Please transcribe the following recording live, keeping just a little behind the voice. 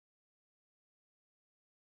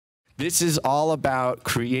This is all about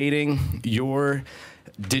creating your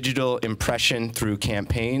digital impression through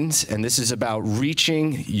campaigns, and this is about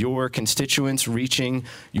reaching your constituents, reaching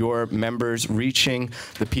your members, reaching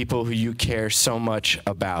the people who you care so much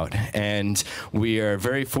about. And we are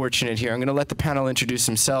very fortunate here. I'm going to let the panel introduce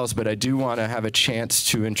themselves, but I do want to have a chance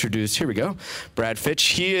to introduce, here we go, Brad Fitch.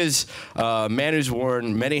 He is a man who's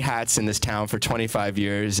worn many hats in this town for 25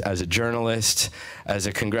 years as a journalist, as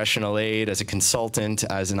a congressional aide, as a consultant,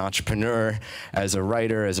 as an entrepreneur, as a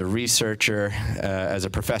writer, as a researcher, as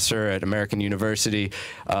a professor at American University.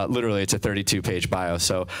 Literally, it's a 32-page bio.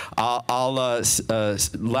 So I'll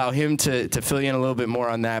allow him to fill you in a little bit more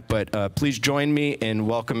on that. But please join me in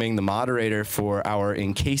welcoming the moderator for our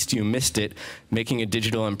In Case You Missed It, Making a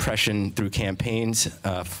Digital Impression Through Campaigns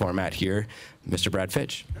format here, Mr. Brad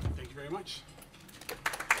Fitch. Thank you very much.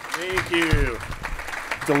 Thank you.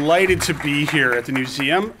 Delighted to be here at the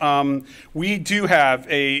Newseum. We do have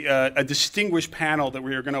a distinguished panel that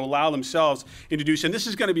we are going to allow themselves introduce, and this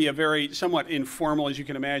is going to be a very somewhat informal, as you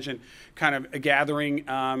can imagine, kind of a gathering,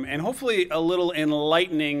 and hopefully a little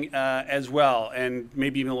enlightening as well, and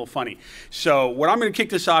maybe even a little funny. So what I'm going to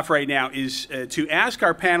kick this off right now is to ask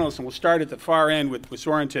our panelists, and we'll start at the far end with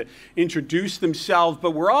Soren, to introduce themselves,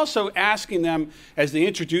 but we're also asking them, as they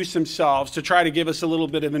introduce themselves, to try to give us a little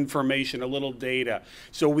bit of information, a little data.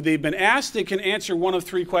 So they've been asked, they can answer one of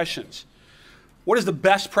three questions. What is the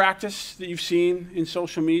best practice that you've seen in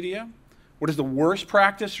social media? What is the worst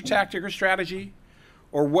practice or tactic or strategy?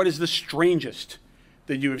 Or what is the strangest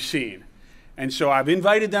that you have seen? And so I've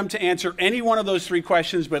invited them to answer any one of those three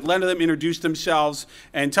questions, but let them introduce themselves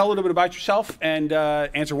and tell a little bit about yourself and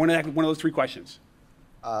answer one of those three questions.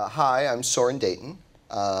 Hi, I'm Soren Dayton.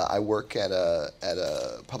 I work at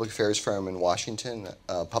a public affairs firm in Washington,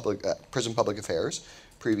 Prism Public Affairs.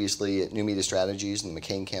 Previously at New Media Strategies and the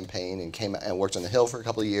McCain campaign, and worked on the Hill for a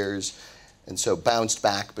couple of years, and so bounced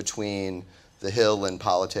back between the Hill and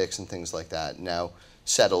politics and things like that. Now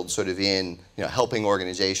settled sort of in helping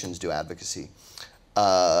organizations do advocacy.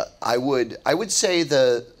 I would say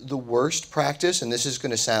the worst practice, and this is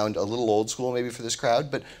going to sound a little old school maybe for this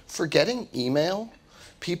crowd, but forgetting email.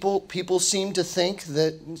 People seem to think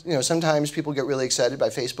that sometimes people get really excited by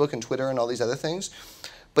Facebook and Twitter and all these other things.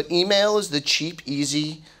 But email is the cheap,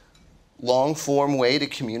 easy, long-form way to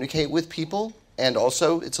communicate with people, and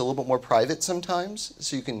also it's a little bit more private sometimes,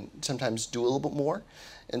 so you can sometimes do a little bit more.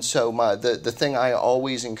 And so the thing I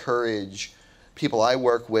always encourage people I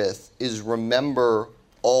work with is remember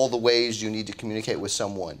all the ways you need to communicate with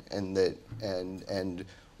someone, and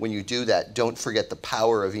when you do that, don't forget the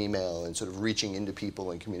power of email and sort of reaching into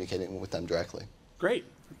people and communicating with them directly. Great.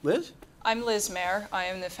 Liz? I'm Liz Mair. I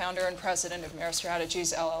am the founder and president of Mair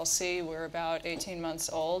Strategies LLC. We're about 18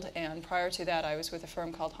 months old, and prior to that I was with a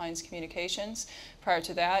firm called Heinz Communications. Prior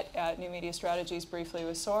to that, at New Media Strategies briefly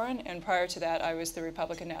with Soren, and prior to that I was the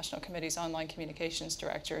Republican National Committee's online communications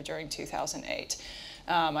director during 2008.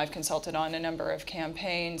 I've consulted on a number of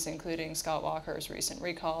campaigns, including Scott Walker's recent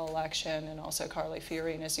recall election and also Carly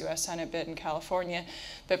Fiorina's U.S. Senate bid in California.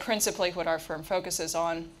 But principally what our firm focuses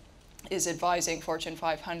on is advising Fortune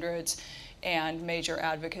 500s and major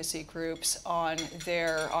advocacy groups on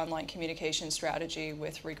their online communication strategy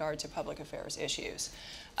with regard to public affairs issues.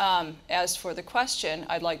 As for the question,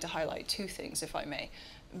 I'd like to highlight two things, if I may.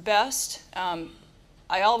 Best,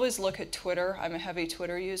 I always look at Twitter. I'm a heavy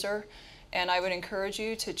Twitter user, and I would encourage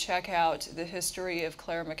you to check out the history of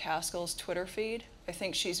Claire McCaskill's Twitter feed. I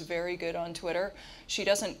think she's very good on Twitter. She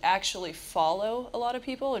doesn't actually follow a lot of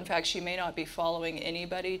people. In fact, she may not be following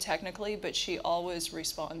anybody technically, but she always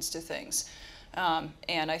responds to things.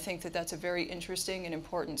 And I think that that's a very interesting and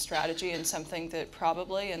important strategy, and something that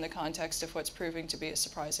probably, in the context of what's proving to be a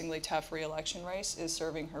surprisingly tough re-election race, is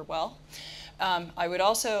serving her well. I would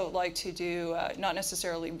also like to do, not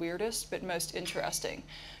necessarily weirdest, but most interesting.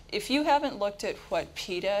 If you haven't looked at what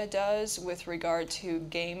PETA does with regard to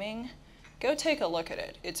gaming, go take a look at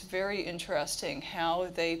it. It's very interesting how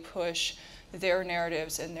they push their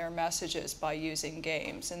narratives and their messages by using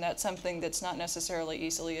games. And that's something that's not necessarily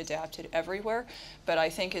easily adapted everywhere, but I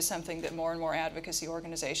think is something that more and more advocacy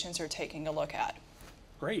organizations are taking a look at.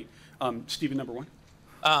 Great. Stephen, number one.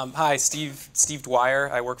 Hi, Steve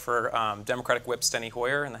Dwyer. I work for Democratic Whip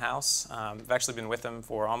Steny in the House. I've actually been with him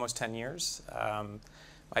for almost 10 years.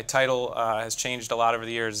 My title has changed a lot over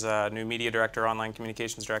the years. New media director, online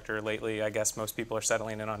communications director. Lately, I guess most people are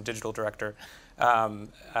settling in on digital director.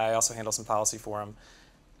 I also handle some policy for him.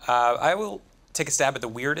 I will take a stab at the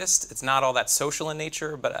weirdest. It's not all that social in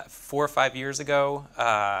nature, but 4 or 5 years ago,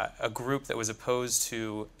 a group that was opposed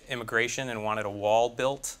to immigration and wanted a wall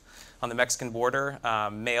built on the Mexican border,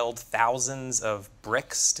 mailed thousands of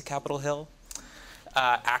bricks to Capitol Hill.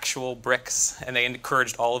 Actual bricks, and they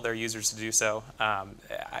encouraged all of their users to do so.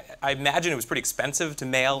 I imagine it was pretty expensive to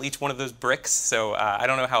mail each one of those bricks, so I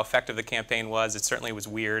don't know how effective the campaign was. It certainly was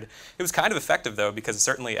weird. It was kind of effective, though, because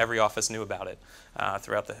certainly every office knew about it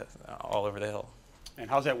throughout all over the Hill. And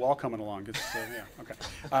how's that wall coming along? Yeah, okay.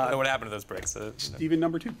 I don't know what happened to those bricks. Stephen,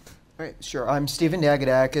 number 2. All right, sure. I'm Stephen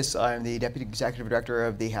Dagadakis. I'm the Deputy Executive Director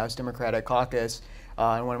of the House Democratic Caucus.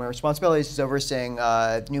 And one of my responsibilities is overseeing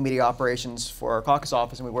new media operations for our caucus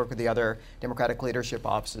office, and we work with the other Democratic leadership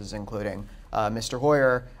offices, including Mr.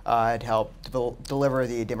 Hoyer, to help deliver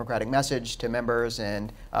the Democratic message to members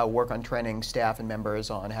and work on training staff and members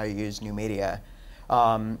on how to use new media.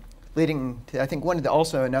 Leading to, I think,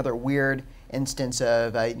 also another weird instance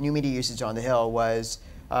of new media usage on the Hill was,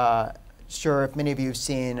 sure if many of you have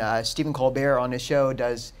seen Stephen Colbert on his show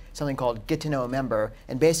does something called Get to Know a Member,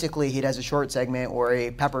 and basically he does a short segment where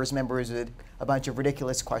he peppers members with a bunch of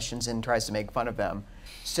ridiculous questions and tries to make fun of them.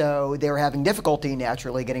 So they were having difficulty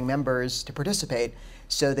naturally getting members to participate,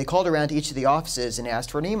 so they called around to each of the offices and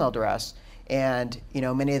asked for an email address. And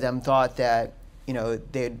many of them thought that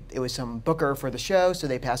it was some booker for the show, so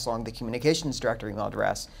they passed along the communications director email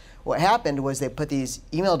address. What happened was they put these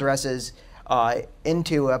email addresses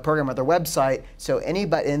into a program on their website, so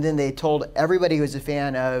anybody, and then they told everybody who was a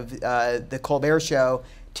fan of the Colbert Show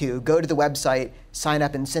to go to the website, sign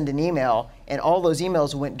up, and send an email, and all those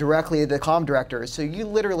emails went directly to the comm directors. So you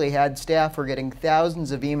literally had staff who were getting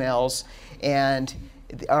thousands of emails, and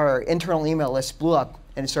our internal email list blew up,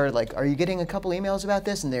 and it started like, are you getting a couple emails about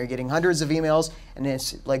this? And they're getting hundreds of emails, and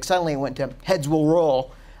it's like suddenly it went to heads will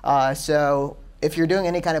roll. So if you're doing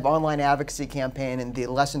any kind of online advocacy campaign, and the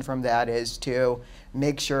lesson from that is to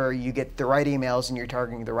make sure you get the right emails and you're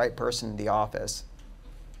targeting the right person in the office.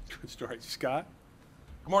 Good story. Scott?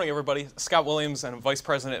 Good morning, everybody. Scott Williams, and I'm Vice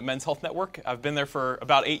President at Men's Health Network. I've been there for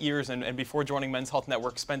about 8 years, and before joining Men's Health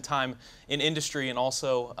Network, spent time in industry and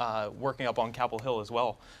also working up on Capitol Hill as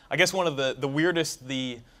well. I guess one of the weirdest,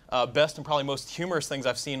 best and probably most humorous things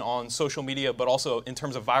I've seen on social media, but also in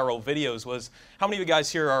terms of viral videos, was how many of you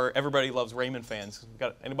guys here are Everybody Loves Raymond fans? We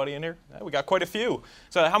got anybody in here? Yeah, we got quite a few.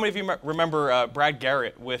 So how many of you remember Brad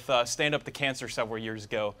Garrett with Stand Up to Cancer several years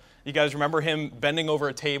ago? You guys remember him bending over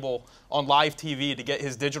a table on live TV to get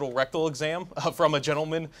his digital rectal exam from a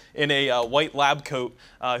gentleman in a white lab coat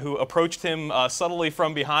who approached him subtly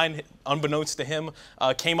from behind, unbeknownst to him,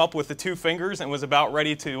 came up with the 2 fingers and was about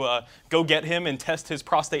ready to go get him and test his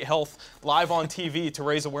prostate health live on TV to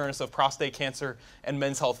raise awareness of prostate cancer and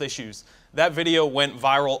men's health issues. That video went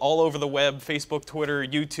viral all over the web, Facebook, Twitter,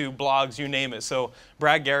 YouTube, blogs, you name it. So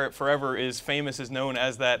Brad Garrett forever is famous, is known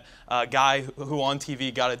as that guy who on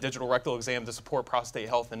TV got a digital rectal exam to support prostate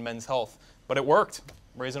health and men's health. But it worked,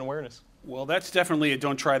 raising awareness. Well, that's definitely a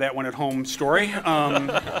don't try that one at home story.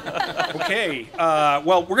 Okay,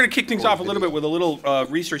 well, we're going to kick things off a little bit with a little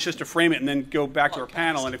research just to frame it and then go back to our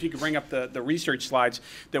panel. And if you could bring up the research slides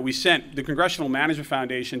that we sent. The Congressional Management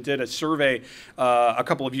Foundation did a survey a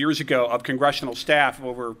couple of years ago of congressional staff.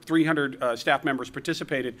 Over 300 staff members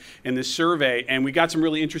participated in this survey, and we got some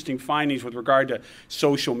really interesting findings with regard to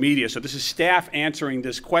social media. So this is staff answering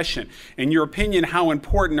this question. In your opinion, how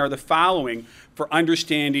important are the following for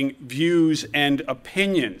understanding views and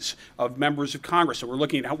opinions of members of Congress? So we're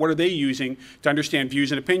looking at what are they using to understand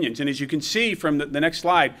views and opinions. And as you can see from the next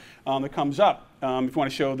slide that comes up, if you want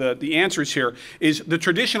to show the answers here, is the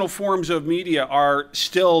traditional forms of media are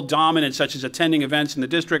still dominant, such as attending events in the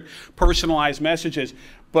district, personalized messages.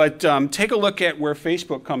 But take a look at where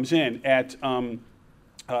Facebook comes in at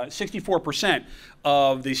 64%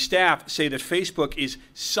 of the staff say that Facebook is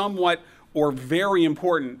somewhat or very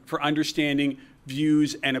important for understanding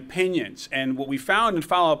views and opinions. And what we found in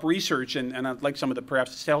follow-up research, and I'd like some of the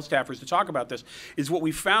perhaps sales staffers to talk about this, is what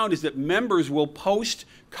we found is that members will post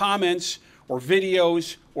comments or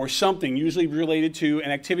videos or something usually related to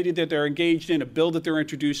an activity that they're engaged in, a bill that they're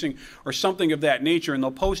introducing, or something of that nature, and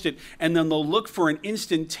they'll post it, and then they'll look for an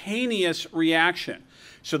instantaneous reaction.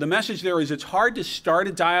 So the message there is it's hard to start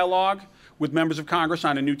a dialogue with members of Congress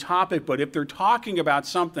on a new topic, but if they're talking about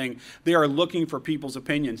something, they are looking for people's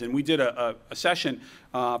opinions. And we did a session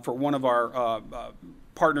for one of our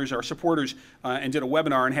partners, our supporters, and did a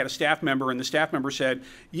webinar and had a staff member, and the staff member said,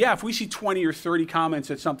 yeah, if we see 20 or 30 comments,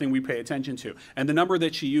 it's something we pay attention to. And the number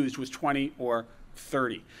that she used was 20 or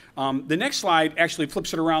 30. The next slide actually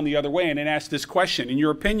flips it around the other way, and it asks this question. In your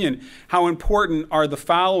opinion, how important are the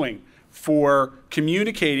following for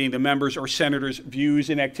communicating the members or senators' views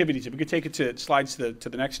and activities? If we could take it to slides to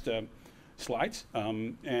the next slides.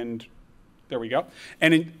 And There we go.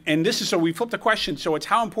 And this is, so we flipped the question. So it's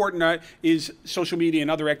how important is social media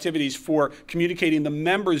and other activities for communicating the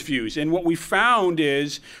members' views? And what we found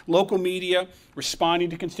is local media responding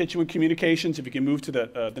to constituent communications. If you can move to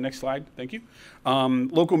the next slide, thank you.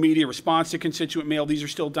 Local media response to constituent mail, these are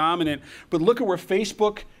still dominant. But look at where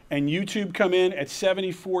Facebook and YouTube come in at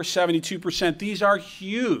 74, 72%. These are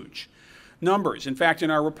huge numbers. In fact,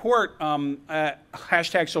 in our report,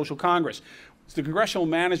 hashtag Social Congress, the Congressional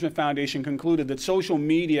Management Foundation concluded that social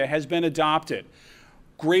media has been adopted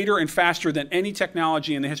greater and faster than any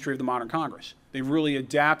technology in the history of the modern Congress. They've really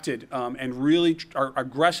adapted and really are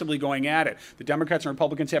aggressively going at it. The Democrats and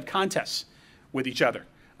Republicans have contests with each other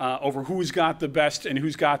over who's got the best and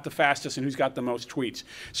who's got the fastest and who's got the most tweets.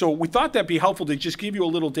 So we thought that'd be helpful to just give you a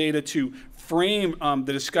little data to frame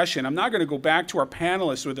the discussion. I'm now going to go back to our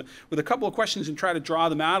panelists with a couple of questions and try to draw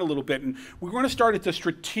them out a little bit. And we're going to start at the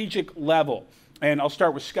strategic level. And I'll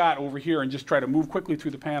start with Scott over here and just try to move quickly through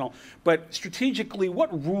the panel. But strategically,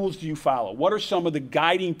 what rules do you follow? What are some of the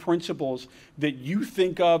guiding principles that you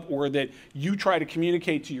think of or that you try to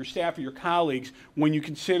communicate to your staff or your colleagues when you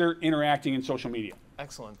consider interacting in social media?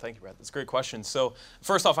 Excellent. Thank you, Brett. That's a great question. So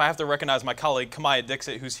first off, I have to recognize my colleague, Kamaya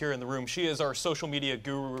Dixit, who's here in the room. She is our social media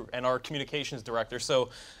guru and our communications director. So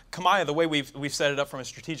Kamaya, the way we've set it up from a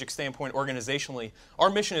strategic standpoint organizationally, our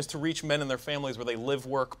mission is to reach men and their families where they live,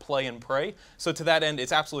 work, play, and pray. So to that end,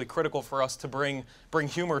 it's absolutely critical for us to bring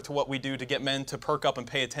humor to what we do to get men to perk up and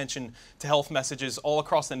pay attention to health messages all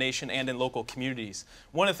across the nation and in local communities.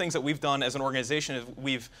 One of the things that we've done as an organization is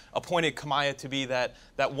we've appointed Kamaya to be that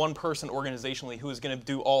one person organizationally who is going to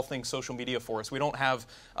do all things social media for us. We don't have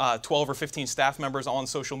 12 or 15 staff members on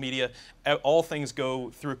social media. All things go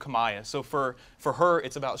through Kamaya. So for her,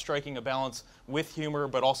 it's about striking a balance with humor,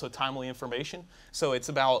 but also timely information. So it's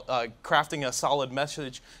about crafting a solid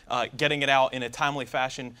message, getting it out in a timely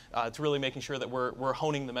fashion, to really making sure that we're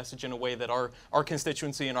honing the message in a way that our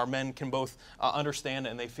constituency and our men can both understand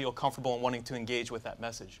and they feel comfortable in wanting to engage with that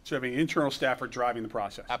message. So having internal staff are driving the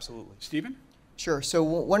process. Absolutely. Stephen? Sure. So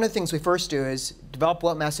one of the things we first do is develop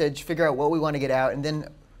what message, figure out what we want to get out, and then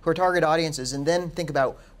who are target audiences, and then think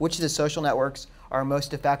about which of the social networks are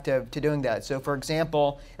most effective to doing that. So for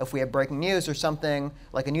example, if we have breaking news or something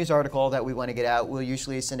like a news article that we want to get out, we'll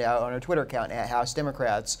usually send it out on our Twitter account at House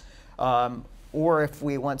Democrats. Or if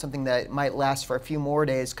we want something that might last for a few more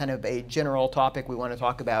days, kind of a general topic we want to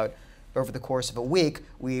talk about over the course of a week,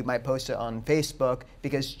 we might post it on Facebook,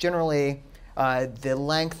 because generally the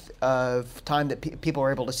length of time that people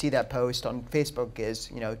are able to see that post on Facebook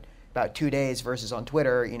is, about 2 days versus on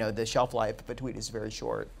Twitter, the shelf life of a tweet is very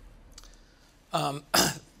short.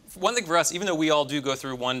 One thing for us, even though we all do go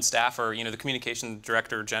through one staffer, the communication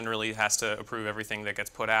director generally has to approve everything that gets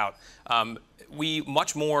put out. We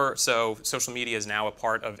much more so, social media is now a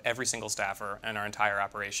part of every single staffer and our entire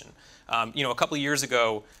operation. A couple of years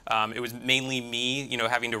ago, it was mainly me,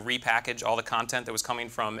 having to repackage all the content that was coming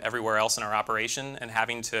from everywhere else in our operation and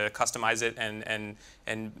having to customize it and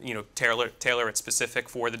tailor it specific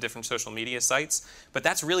for the different social media sites. But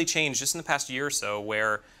that's really changed just in the past year or so,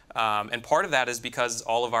 where and part of that is because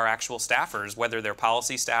all of our actual staffers, whether they're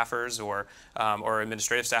policy staffers or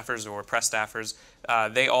administrative staffers or press staffers,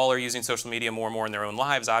 they all are using social media more and more in their own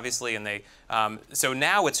lives, obviously. And so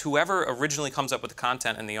now it's whoever originally comes up with the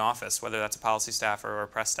content in the office, whether that's a policy staffer or a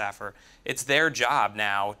press staffer, it's their job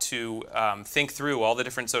now to think through all the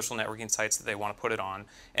different social networking sites that they want to put it on,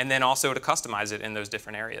 and then also to customize it in those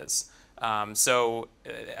different areas. So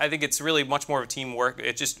I think it's really much more of a teamwork.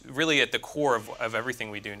 It's just really at the core of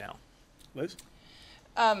everything we do now. Liz?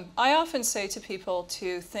 I often say to people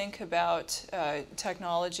to think about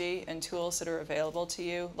technology and tools that are available to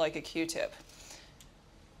you like a Q-tip.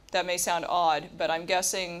 That may sound odd, but I'm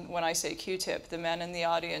guessing when I say Q-tip, the men in the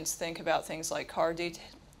audience think about things like car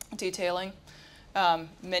detailing.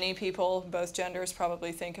 Many people, both genders,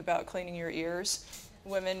 probably think about cleaning your ears.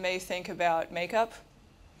 Women may think about makeup.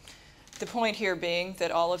 The point here being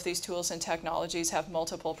that all of these tools and technologies have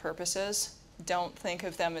multiple purposes. Don't think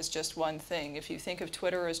of them as just one thing. If you think of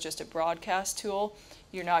Twitter as just a broadcast tool,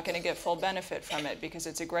 you're not going to get full benefit from it, because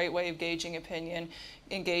it's a great way of gauging opinion,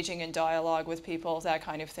 engaging in dialogue with people, that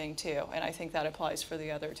kind of thing too. And I think that applies for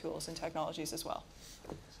the other tools and technologies as well.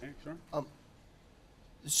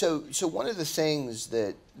 So one of the things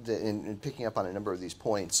that in picking up on a number of these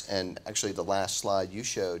points, and actually the last slide you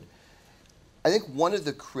showed, I think one of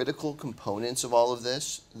the critical components of all of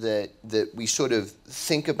this that we sort of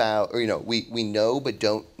think about, or we know but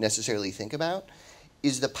don't necessarily think about,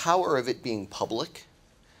 is the power of it being public.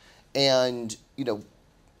 And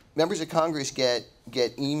members of Congress get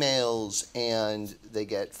emails and they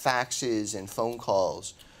get faxes and phone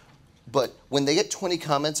calls But when they get 20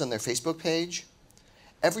 comments on their Facebook page,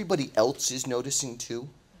 everybody else is noticing too.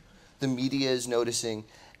 The media is noticing.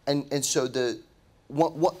 And so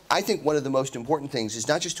I think one of the most important things is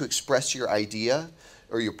not just to express your idea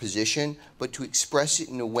or your position, but to express it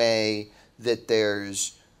in a way that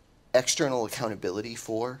there's external accountability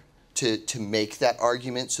for, to make that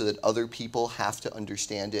argument so that other people have to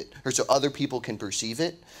understand it, or so other people can perceive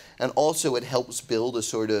it. And also it helps build a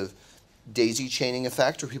sort of daisy chaining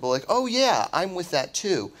effect where people are like, oh yeah, I'm with that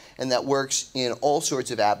too. And that works in all sorts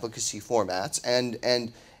of advocacy formats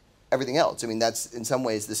and everything else. I mean, that's in some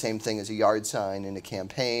ways the same thing as a yard sign in a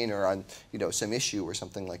campaign or on, you know, some issue or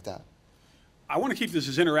something like that. I want to keep this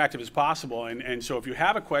as interactive as possible, and so if you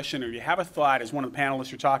have a question or you have a thought as one of the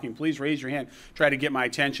panelists are talking, please raise your hand, try to get my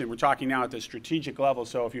attention. We're talking now at the strategic level,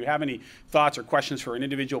 so if you have any thoughts or questions for an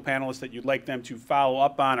individual panelist that you'd like them to follow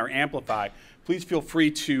up on or amplify, please feel free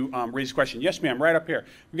to raise a question. Yes, ma'am, right up here.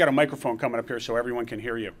 We've got a microphone coming up here so everyone can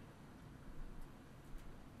hear you.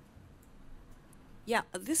 Yeah,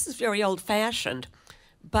 this is very old-fashioned,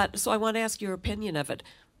 but so I want to ask your opinion of it.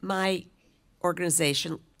 My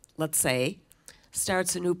organization, let's say,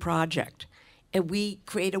 starts a new project, and we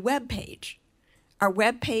create a web page. Our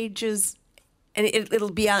web pages, and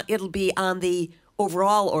it'll be on the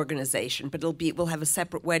overall organization, but we'll have a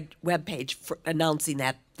separate web page for announcing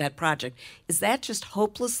that project. Is that just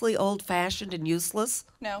hopelessly old-fashioned and useless?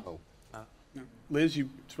 No. No. Liz, you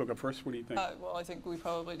spoke up first. What do you think? Well, I think we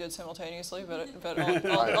probably did simultaneously, but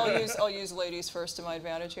I'll use ladies first to my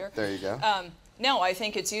advantage here. There you go. No, I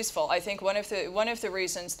think it's useful. I think one of the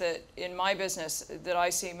reasons that in my business that I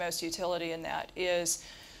see most utility in that is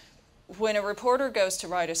when a reporter goes to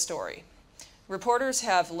write a story. Reporters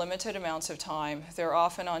have limited amounts of time. They're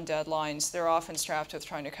often on deadlines. They're often strapped with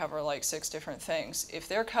trying to cover like 6 different things. If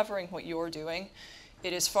they're covering what you're doing,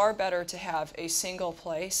 it is far better to have a single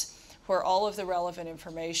place where all of the relevant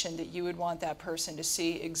information that you would want that person to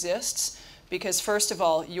see exists. Because first of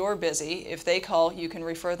all, you're busy. If they call, you can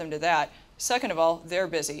refer them to that. Second of all, they're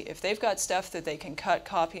busy. If they've got stuff that they can cut,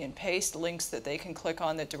 copy, and paste, links that they can click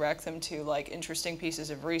on that direct them to like interesting pieces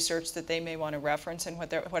of research that they may want to reference in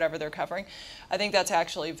whatever they're covering, I think that's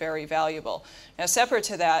actually very valuable. Now, separate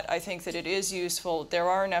to that, I think that it is useful. There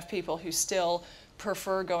are enough people who still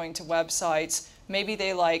prefer going to websites. Maybe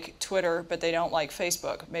they like Twitter, but they don't like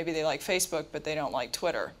Facebook. Maybe they like Facebook, but they don't like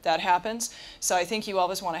Twitter. That happens. So I think you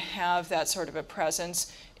always want to have that sort of a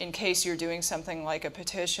presence in case you're doing something like a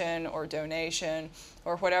petition or donation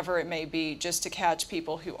or whatever it may be, just to catch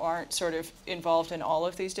people who aren't sort of involved in all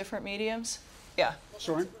of these different mediums. Yeah.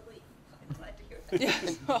 Soren? Yeah.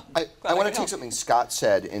 Well, I want to take something Scott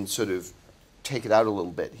said and sort of take it out a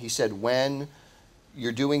little bit. He said when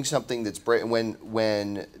you're doing something that's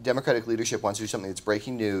when Democratic leadership wants to do something that's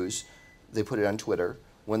breaking news, they put it on Twitter.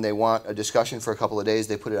 When they want a discussion for a couple of days,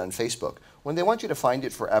 they put it on Facebook. When they want you to find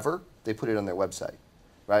it forever, they put it on their website,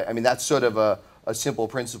 right? I mean, that's sort of a simple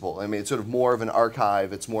principle. I mean, it's sort of more of an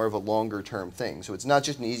archive. It's more of a longer-term thing. So it's not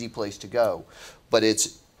just an easy place to go, but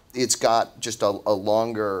it's got just a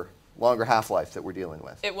longer half-life that we're dealing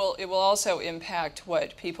with. It will also impact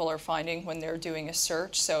what people are finding when they're doing a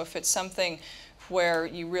search. So if it's something where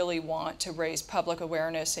you really want to raise public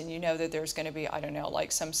awareness and you know that there's going to be, I don't know,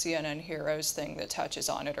 like some CNN Heroes thing that touches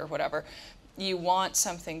on it or whatever, you want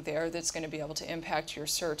something there that's going to be able to impact your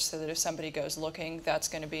search so that if somebody goes looking, that's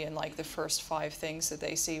going to be in like the first 5 things that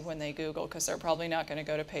they see when they Google, because they're probably not going to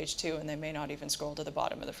go to page 2 and they may not even scroll to the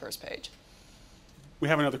bottom of the first page. We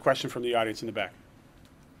have another question from the audience in the back.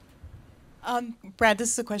 Brad, this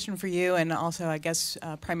is a question for you, and also, I guess,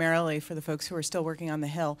 primarily for the folks who are still working on the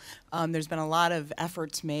Hill. There's been a lot of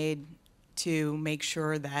efforts made to make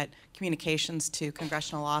sure that communications to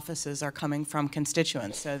congressional offices are coming from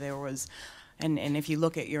constituents. So there was, and if you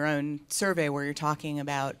look at your own survey where you're talking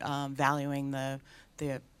about valuing the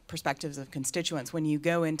perspectives of constituents, when you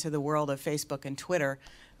go into the world of Facebook and Twitter,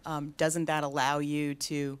 doesn't that allow you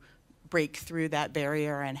to break through that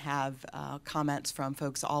barrier and have comments from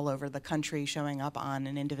folks all over the country showing up on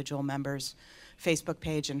an individual member's Facebook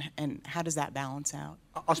page, and how does that balance out?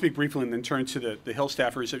 I'll speak briefly and then turn to the Hill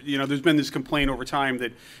staffers. You know, there's been this complaint over time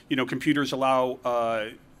that, you know, computers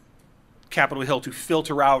allow Capitol Hill to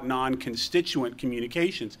filter out non-constituent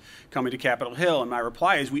communications coming to Capitol Hill, and my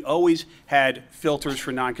reply is we always had filters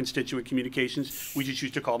for non-constituent communications. We just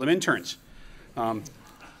used to call them interns.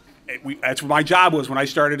 That's what my job was when I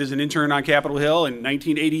started as an intern on Capitol Hill in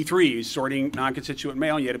 1983, sorting non-constituent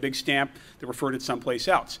mail. You had a big stamp that referred it someplace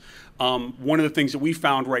else. One of the things that we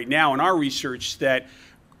found right now in our research that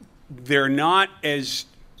they're not as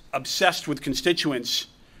obsessed with constituents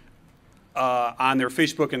on their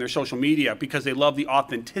Facebook and their social media because they love the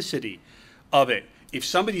authenticity of it. If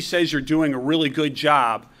somebody says you're doing a really good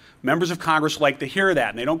job, members of Congress like to hear that,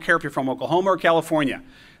 and they don't care if you're from Oklahoma or California.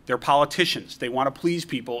 They're politicians. They want to please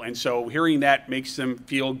people, and so hearing that makes them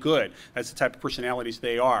feel good. That's the type of personalities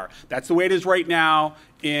they are. That's the way it is right now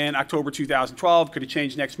in October 2012. Could it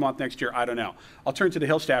change next month, next year? I don't know. I'll turn to the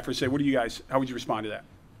Hill staff and say, what do you guys, how would you respond to that?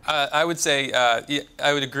 I would say, yeah,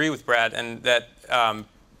 I would agree with Brad, and that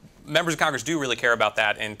members of Congress do really care about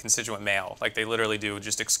that in constituent mail. Like they literally do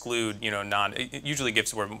just exclude, it usually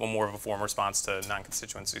gives more of a form response to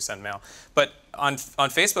non-constituents who send mail. But on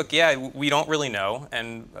Facebook, yeah, we don't really know,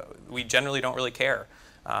 and we generally don't really care.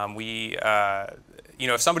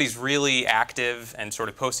 If somebody's really active and sort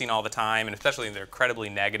of posting all the time, and especially if they're incredibly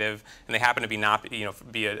negative, and they happen to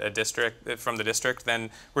be a district from the district, then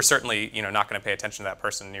we're certainly not going to pay attention to that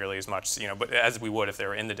person nearly as much, but as we would if they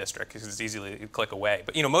were in the district, because it's easily to click away.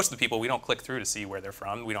 But most of the people we don't click through to see where they're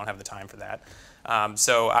from. We don't have the time for that.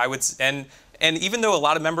 So I would, and even though a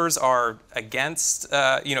lot of members are against,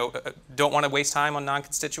 don't want to waste time on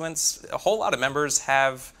non-constituents, a whole lot of members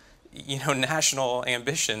have national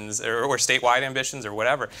ambitions or statewide ambitions or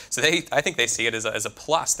whatever. So I think they see it as a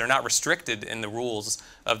plus. They're not restricted in the rules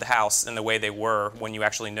of the House in the way they were when you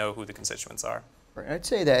actually know who the constituents are. I'd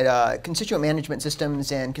say that constituent management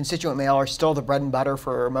systems and constituent mail are still the bread and butter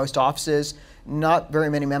for most offices. Not very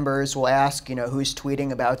many members will ask, who's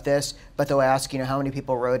tweeting about this, but they'll ask, how many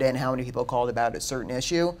people wrote in, how many people called about a certain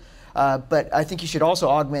issue. But I think you should also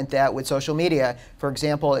augment that with social media. For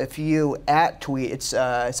example, if you @tweet, it's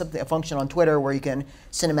a function on Twitter where you can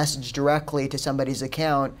send a message directly to somebody's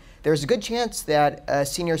account. There's a good chance that a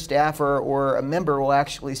senior staffer or a member will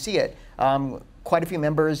actually see it. Quite a few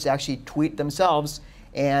members actually tweet themselves,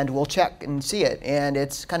 and we'll check and see it. And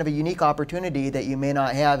it's kind of a unique opportunity that you may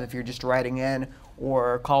not have if you're just writing in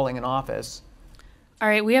or calling an office. All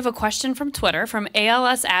right, we have a question from Twitter from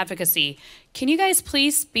ALS Advocacy. Can you guys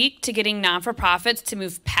please speak to getting non-for-profits to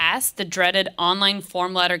move past the dreaded online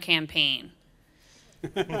form letter campaign?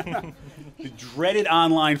 The dreaded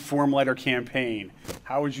online form letter campaign.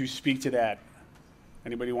 How would you speak to that?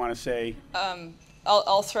 Anybody want to say?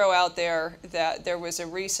 I'll throw out there that there was a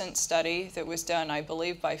recent study that was done, I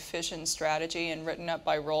believe, by Fitch and Strategy and written up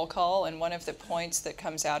by Roll Call, and one of the points that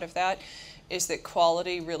comes out of that is that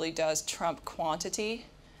quality really does trump quantity,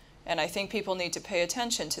 and I think people need to pay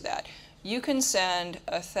attention to that. You can send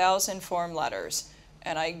 1,000 form letters,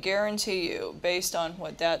 and I guarantee you, based on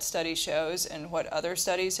what that study shows and what other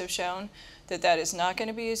studies have shown, that that is not going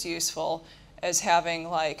to be as useful as having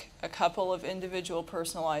like a couple of individual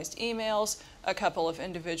personalized emails, a couple of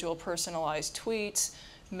individual personalized tweets,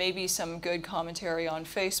 maybe some good commentary on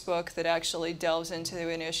Facebook that actually delves into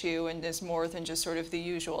an issue and is more than just sort of the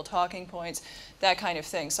usual talking points, that kind of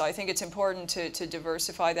thing. So I think it's important to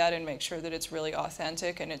diversify that and make sure that it's really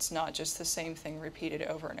authentic and it's not just the same thing repeated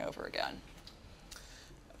over and over again.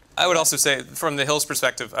 I would also say, from the Hill's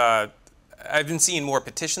perspective, I've been seeing more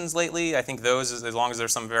petitions lately. I think those, as long as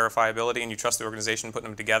there's some verifiability and you trust the organization putting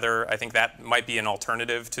them together, I think that might be an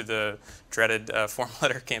alternative to the dreaded form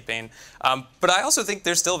letter campaign. But I also think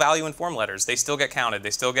there's still value in form letters. They still get counted. They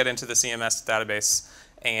still get into the CMS database,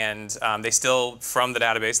 and they still, from the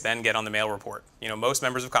database, then get on the mail report. Most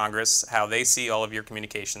members of Congress, how they see all of your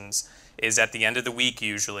communications is at the end of the week,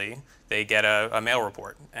 usually, they get a mail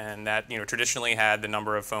report. And that, traditionally had the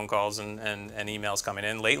number of phone calls and emails coming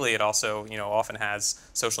in. Lately, it also, often has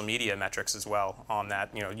social media metrics as well on that.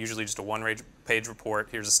 Usually just a one-page report.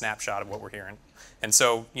 Here's a snapshot of what we're hearing. And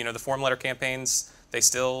so, the form letter campaigns, they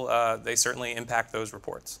certainly impact those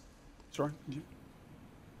reports. Sorry?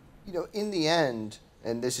 In the end,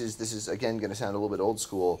 and this is again going to sound a little bit old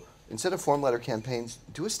school, instead of form letter campaigns,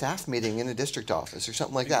 do a staff meeting in a district office or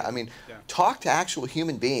something like that. I mean, talk to actual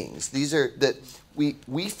human beings. These are that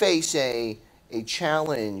we face a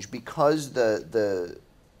challenge because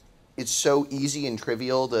it's so easy and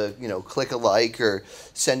trivial to click a like or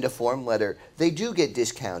send a form letter. They do get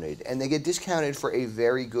discounted, and they get discounted for a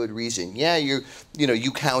very good reason. Yeah, you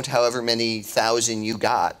count however many thousand you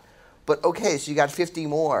got, but okay, so you got 50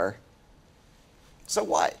 more. So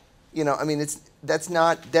what? I mean, that's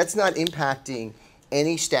not impacting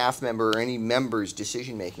any staff member or any member's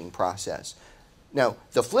decision-making process. Now,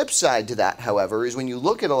 the flip side to that, however, is when you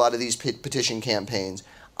look at a lot of these petition campaigns,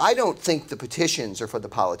 I don't think the petitions are for the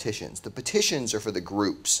politicians. The petitions are for the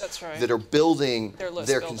groups that are building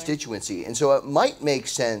their constituency. And so it might make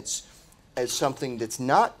sense as something that's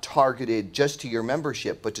not targeted just to your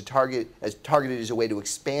membership, but targeted as a way to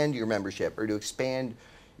expand your membership or to expand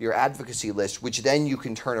your advocacy list, which then you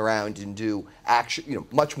can turn around and do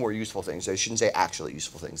much more useful things. I shouldn't say actually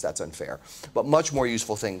useful things, that's unfair, but much more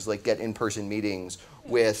useful things like get in-person meetings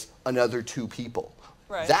with another 2 people.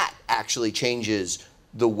 Right. That actually changes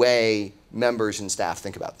the way members and staff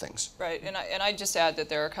think about things. Right, and I just add that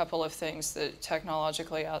there are a couple of things that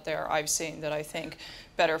technologically out there I've seen that I think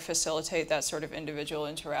better facilitate that sort of individual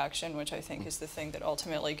interaction, which I think is the thing that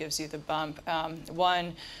ultimately gives you the bump.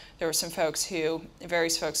 One, there were some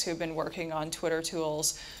various folks who've been working on Twitter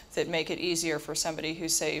tools that make it easier for somebody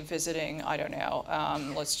who's, say, visiting, I don't know,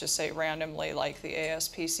 let's just say randomly, like the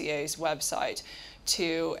ASPCA's website,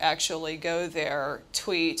 to actually go there,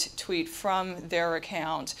 tweet from their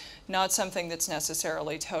account, not something that's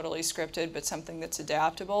necessarily totally scripted, but something that's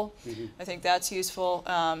adaptable. I think that's useful.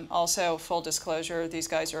 Also, full disclosure, these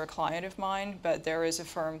guys are a client of mine, but there is a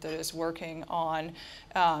firm that is working on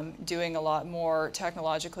doing a lot more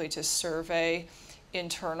technologically to survey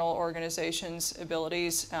internal organizations'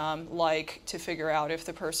 abilities, like to figure out if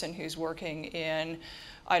the person who's working in,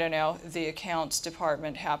 I don't know, the accounts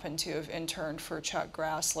department happened to have interned for Chuck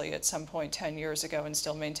Grassley at some point 10 years ago and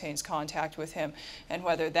still maintains contact with him, and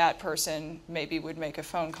whether that person maybe would make a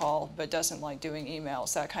phone call but doesn't like doing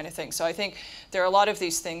emails, that kind of thing. So I think there are a lot of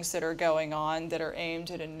these things that are going on that are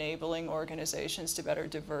aimed at enabling organizations to better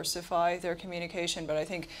diversify their communication, but I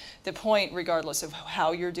think the point, regardless of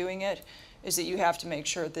how you're doing it, is that you have to make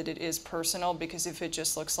sure that it is personal, because if it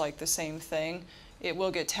just looks like the same thing, it will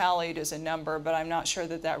get tallied as a number, but I'm not sure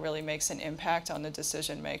that that really makes an impact on the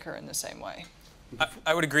decision maker in the same way.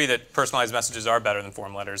 I would agree that personalized messages are better than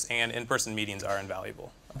form letters, and in-person meetings are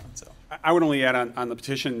invaluable. So I would only add on the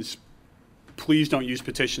petitions, please don't use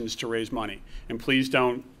petitions to raise money. And please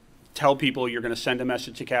don't tell people you're going to send a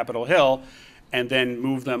message to Capitol Hill and then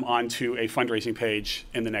move them onto a fundraising page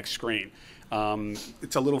in the next screen.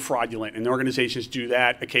 It's a little fraudulent, and organizations do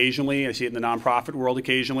that occasionally. I see it in the nonprofit world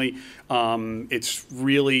occasionally. It's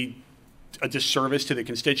really a disservice to the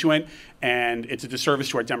constituent, and it's a disservice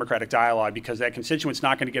to our democratic dialogue, because that constituent's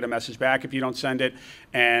not going to get a message back if you don't send it,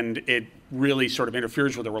 and it really sort of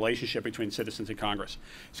interferes with the relationship between citizens and Congress.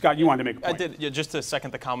 Scott, you wanted to make a point. I did, yeah, just to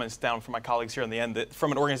second the comments down from my colleagues here on the end, that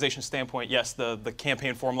from an organization standpoint, yes, the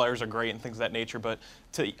campaign form letters are great and things of that nature, but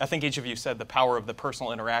I think each of you said the power of the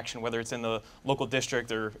personal interaction, whether it's in the local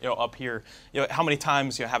district or up here, how many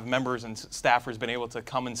times have members and staffers been able to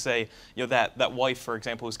come and say, that wife, for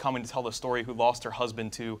example, who's coming to tell the story, who lost her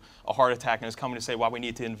husband to a heart attack and is coming to say why we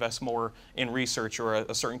need to invest more in research or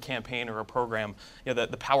a certain campaign or a program.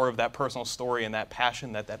 The power of that personal story and that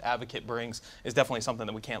passion that advocate brings is definitely something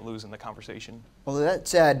that we can't lose in the conversation. Well, that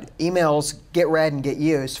said, emails get read and get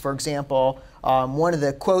used. For example, one of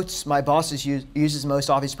the quotes my boss uses most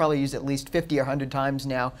often, he's probably used at least 50 or 100 times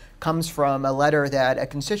now, comes from a letter that a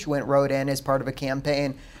constituent wrote in as part of a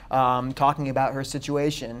campaign talking about her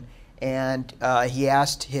situation. And he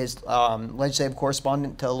asked his legislative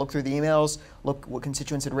correspondent to look through the emails, look what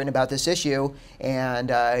constituents had written about this issue, and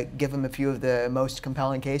give him a few of the most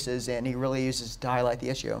compelling cases, and he really uses to highlight the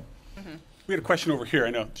issue. Mm-hmm. We had a question over here. I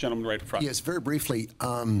know, gentleman right in front. Yes, very briefly.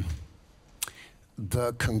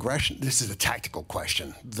 The this is a tactical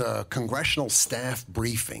question. The congressional staff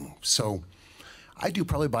briefing. So I do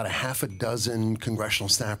probably about a half a dozen congressional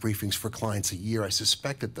staff briefings for clients a year. I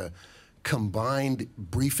suspect that the combined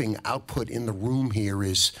briefing output in the room here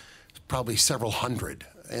is probably several hundred.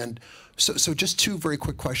 And so just 2 very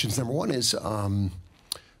quick questions. Number one is,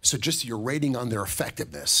 so just your rating on their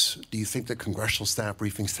effectiveness. Do you think that congressional staff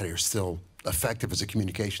briefings today are still effective as a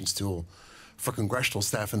communications tool for congressional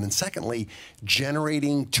staff? And then secondly,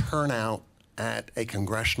 generating turnout at a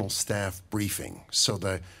congressional staff briefing. So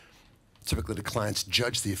typically the clients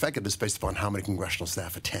judge the effectiveness based upon how many congressional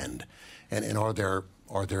staff attend. And are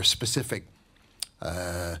there specific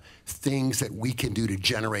things that we can do to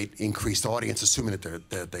generate increased audience, assuming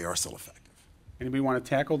that they are still effective? Anybody want to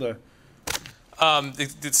tackle the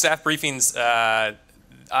staff briefings?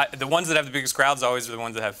 The ones that have the biggest crowds always are the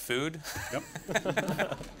ones that have food. Yep.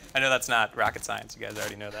 I know that's not rocket science. You guys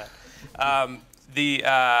already know that.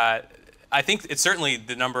 I think it's certainly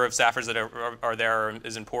the number of staffers that are there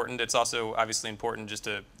is important. It's also obviously important just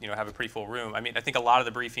to have a pretty full room. I mean, I think a lot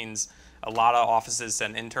of the briefings, a lot of offices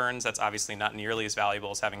send interns. That's obviously not nearly as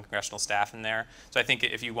valuable as having congressional staff in there. So I think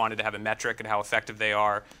if you wanted to have a metric at how effective they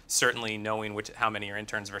are, certainly knowing how many are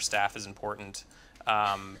interns versus staff is important.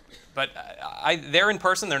 But they're in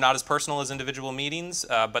person. They're not as personal as individual meetings,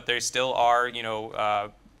 but they still are,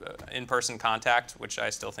 in-person contact, which I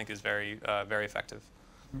still think is very, very effective.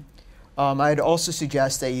 I'd also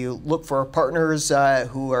suggest that you look for partners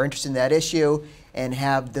who are interested in that issue and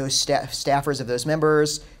have those staffers of those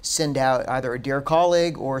members send out either a dear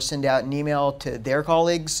colleague or send out an email to their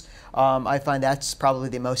colleagues. I find that's probably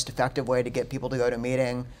the most effective way to get people to go to a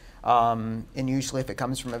meeting. And usually if it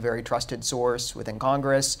comes from a very trusted source within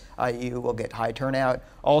Congress, you will get high turnout.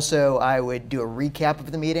 Also, I would do a recap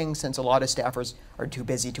of the meeting since a lot of staffers are too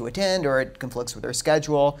busy to attend or it conflicts with their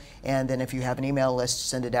schedule. And then if you have an email list,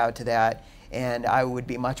 send it out to that. And I would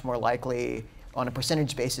be much more likely on a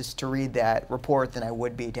percentage basis to read that report than I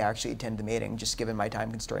would be to actually attend the meeting, just given my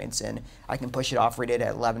time constraints. And I can push it off, read it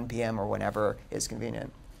at 11 p.m. or whenever is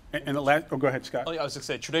convenient. And the last, go ahead, Scott. I was going to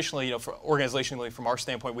say, traditionally, organizationally, from our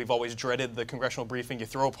standpoint, we've always dreaded the congressional briefing. You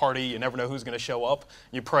throw a party, you never know who's going to show up.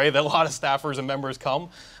 You pray that a lot of staffers and members come.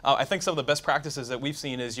 I think some of the best practices that we've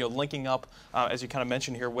seen is, linking up, as you kind of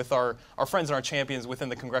mentioned here, with our friends and our champions within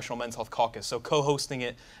the Congressional Men's Health Caucus. So co-hosting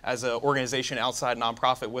it as an organization outside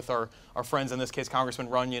nonprofit with our friends, in this case, Congressman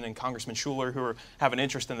Runyon and Congressman Schuler, who have an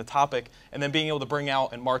interest in the topic, and then being able to bring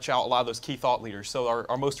out and march out a lot of those key thought leaders. So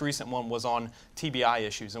our most recent one was on TBI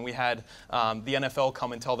issues, and we had the NFL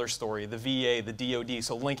come and tell their story, the VA, the DOD,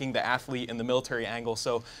 so linking the athlete and the military angle.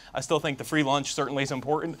 So I still think the free lunch certainly is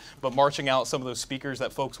important, but marching out some of those speakers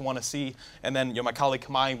that folks want to see, and then my colleague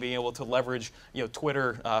Kamai being able to leverage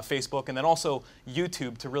Twitter, Facebook, and then also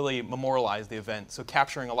YouTube to really memorialize the event. So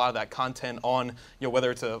capturing a lot of that content on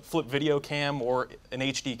whether it's a flip video cam or an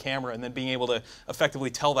HD camera, and then being able to effectively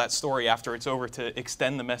tell that story after it's over to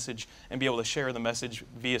extend the message and be able to share the message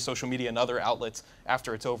via social media and other outlets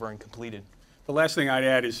after it's over and completed. The last thing I'd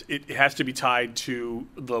add is it has to be tied to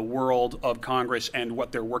the world of Congress and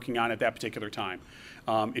what they're working on at that particular time.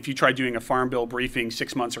 If you try doing a Farm Bill briefing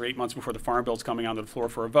 6 months or 8 months before the Farm Bill is coming onto the floor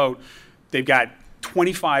for a vote, they've got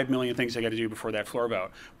 25 million things they got to do before that floor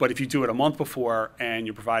vote. But if you do it a month before and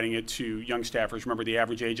you're providing it to young staffers, remember the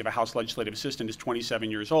average age of a House legislative assistant is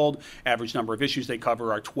 27 years old. Average number of issues they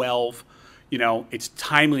cover are 12. Its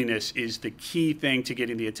timeliness is the key thing to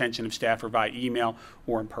getting the attention of staffer via email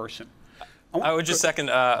or in person. I would just second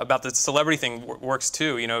about the celebrity thing works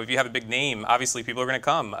too. If you have a big name, obviously people are going to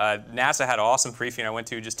come. NASA had an awesome briefing I went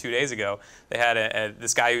to just 2 days ago. They had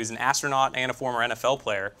this guy who's an astronaut and a former NFL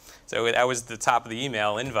player. So that was the top of the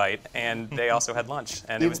email invite, and they also had lunch,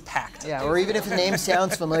 and it was packed. Yeah, or even if the name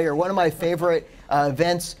sounds familiar, one of my favorite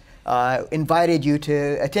events invited you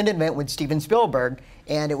to attend an event with Steven Spielberg,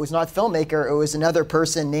 and it was not the filmmaker, it was another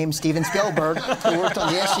person named Steven Spielberg who worked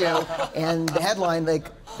on the issue, and the headline,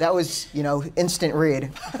 that was, instant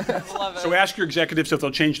read. Love it. So ask your executives if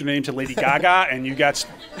they'll change their name to Lady Gaga, and you got...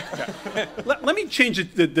 Okay. Let me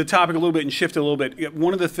change the topic a little bit and shift it a little bit.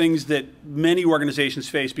 One of the things that many organizations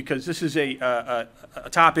face, because this is a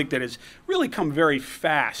topic that has really come very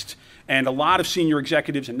fast, and a lot of senior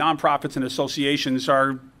executives and nonprofits and associations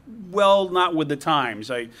are, well, not with the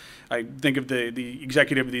times. I think of the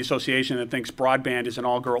executive of the association that thinks broadband is an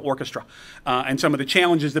all-girl orchestra. And some of the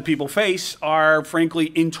challenges that people face are,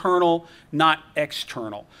 frankly, internal, not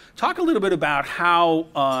external. Talk a little bit about how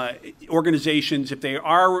organizations, if they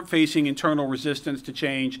are facing internal resistance to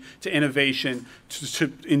change, to innovation,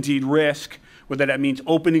 to indeed risk, whether that means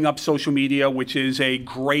opening up social media, which is a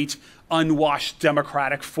great unwashed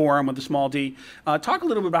democratic forum with a small d. Talk a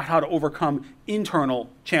little bit about how to overcome internal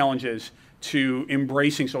challenges to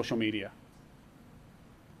embracing social media.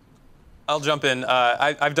 I'll jump in.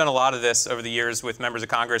 I've done a lot of this over the years with members of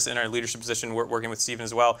Congress in our leadership position, working with Stephen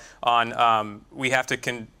as well, on we have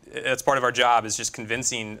to, it's part of our job, is just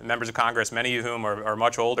convincing members of Congress, many of whom are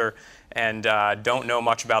much older and don't know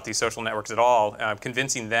much about these social networks at all,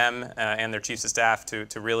 convincing them and their chiefs of staff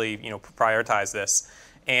to really prioritize this.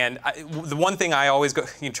 And the one thing I always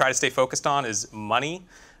try to stay focused on is money.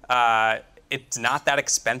 It's not that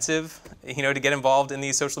expensive, to get involved in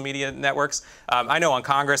these social media networks. I know on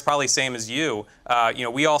Congress, probably same as you,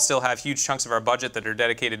 we all still have huge chunks of our budget that are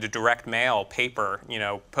dedicated to direct mail, paper,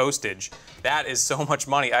 postage. That is so much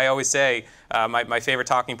money. I always say my favorite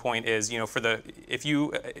talking point is, if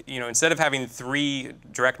you instead of having 3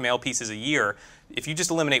 direct mail pieces a year, if you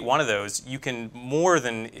just eliminate one of those, you can more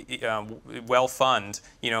than well fund,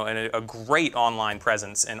 a great online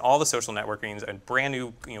presence and all the social networking, a brand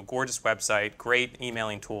new, gorgeous website, great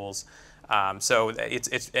emailing tools. So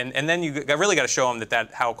and then you really got to show them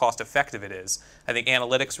how cost effective it is. I think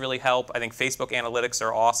analytics really help. I think Facebook analytics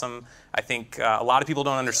are awesome. I think a lot of people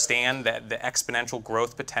don't understand the exponential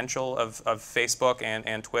growth potential of Facebook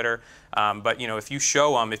and Twitter. But if you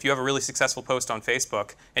show them, if you have a really successful post on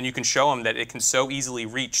Facebook and you can show them that it can so easily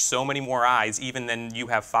reach so many more eyes even than you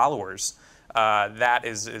have followers, that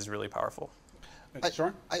is really powerful.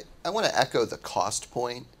 I want to echo the cost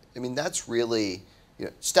point. I mean, that's really,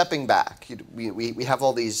 stepping back, we have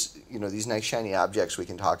all these, these nice shiny objects we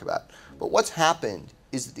can talk about. But what's happened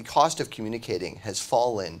is that the cost of communicating has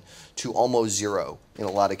fallen to almost zero in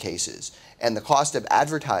a lot of cases. And the cost of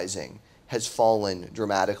advertising has fallen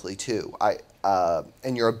dramatically too.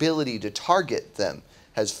 And your ability to target them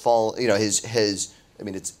has fallen,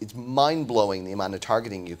 it's mind-blowing the amount of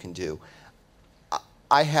targeting you can do.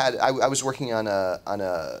 I was working on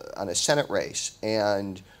a Senate race,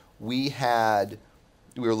 and we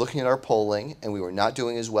were looking at our polling, and we were not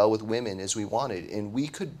doing as well with women as we wanted, and we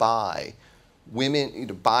could buy women,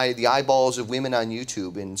 buy the eyeballs of women on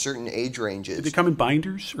YouTube in certain age ranges. Did they come in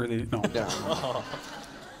binders, or they no?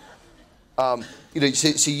 No.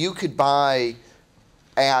 So you could buy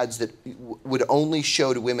ads that would only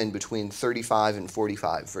show to women between 35 and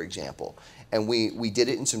 45, for example. And we did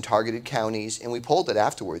it in some targeted counties, and we polled it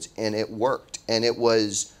afterwards, and it worked. And it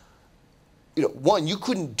was, one, you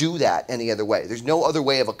couldn't do that any other way. There's no other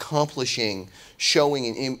way of accomplishing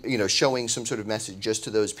showing some sort of message just to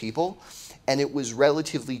those people. And it was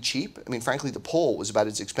relatively cheap. I mean, frankly, the poll was about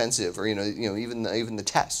as expensive, or even the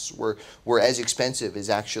tests were as expensive as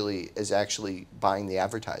actually buying the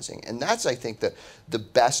advertising. And that's, I think, the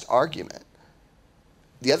best argument.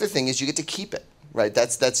 The other thing is you get to keep it, right?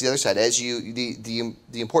 That's the other side. The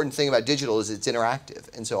important thing about digital is it's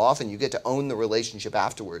interactive, and so often you get to own the relationship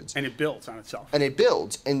afterwards. And it builds on itself. And it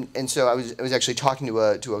builds. And so I was actually talking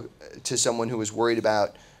to someone who was worried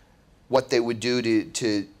about what they would do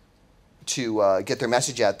to get their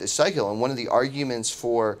message out this cycle. And one of the arguments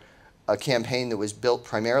for a campaign that was built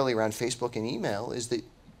primarily around Facebook and email is that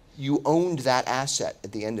you owned that asset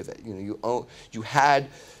at the end of it. You had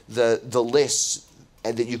the lists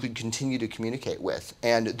and that you could continue to communicate with.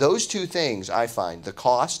 And those two things, I find, the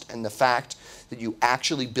cost and the fact that you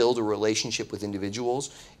actually build a relationship with individuals,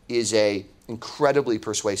 is a incredibly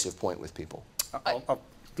persuasive point with people.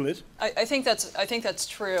 Liz? I think that's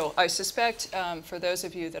true. I suspect for those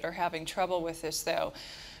of you that are having trouble with this, though,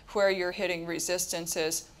 where you're hitting resistance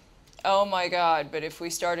is, oh my God, but if we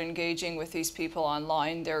start engaging with these people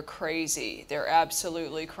online, they're crazy. They're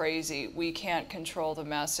absolutely crazy. We can't control the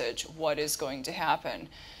message. What is going to happen?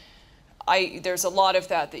 There's a lot of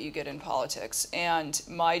that you get in politics, and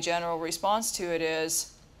my general response to it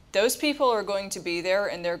is, those people are going to be there,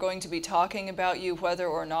 and they're going to be talking about you whether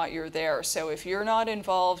or not you're there. So if you're not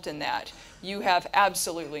involved in that, you have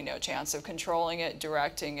absolutely no chance of controlling it,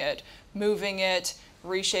 directing it, moving it,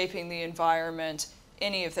 reshaping the environment,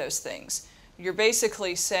 any of those things. You're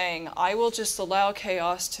basically saying, I will just allow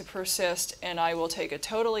chaos to persist, and I will take a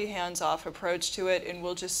totally hands-off approach to it, and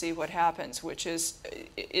we'll just see what happens, which is,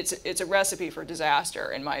 it's a recipe for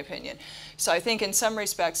disaster, in my opinion. So I think in some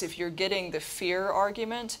respects, if you're getting the fear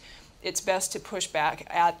argument, it's best to push back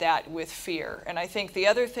at that with fear. And I think the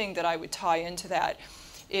other thing that I would tie into that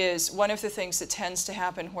is, one of the things that tends to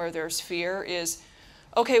happen where there's fear is,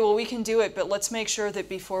 okay, well, we can do it, but let's make sure that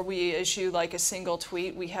before we issue like a single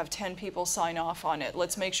tweet, we have 10 people sign off on it.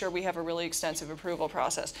 Let's make sure we have a really extensive approval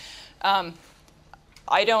process.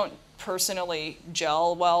 I don't personally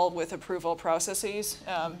gel well with approval processes.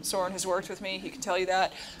 Soren has worked with me, he can tell you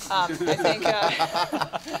that. I think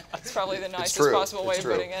it's probably the nicest possible way of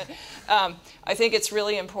putting it. I think it's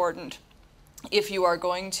really important, if you are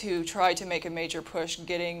going to try to make a major push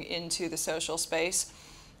getting into the social space,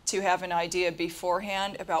 to have an idea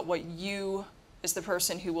beforehand about what you, as the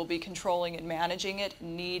person who will be controlling and managing it,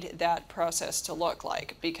 need that process to look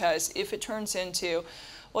like. Because if it turns into,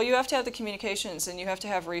 well, you have to have the communications, and you have to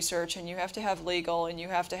have research, and you have to have legal, and you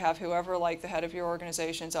have to have whoever, like the head of your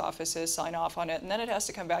organization's office is, sign off on it, and then it has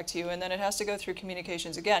to come back to you, and then it has to go through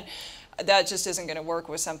communications again. That just isn't going to work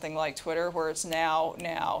with something like Twitter, where it's now,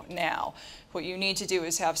 now, now. What you need to do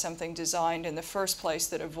is have something designed in the first place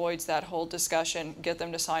that avoids that whole discussion, get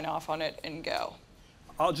them to sign off on it, and go.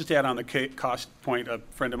 I'll just add on the cost point. A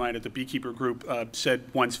friend of mine at the Beekeeper Group said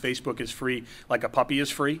once Facebook is free, like a puppy is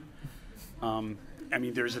free. I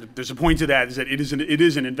mean, there's a point to that, is that it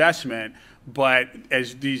is an investment, but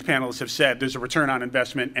as these panelists have said, there's a return on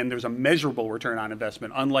investment, and there's a measurable return on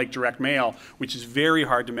investment. Unlike direct mail, which is very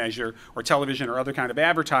hard to measure, or television or other kind of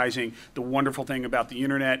advertising, the wonderful thing about the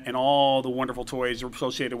internet and all the wonderful toys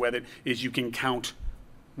associated with it is you can count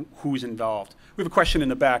who's involved. We have a question in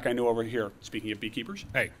the back, I know, over here, speaking of beekeepers.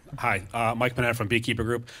 Hey, hi, Mike Panetta from Beekeeper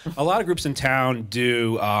Group. A lot of groups in town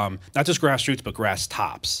do not just grassroots, but grass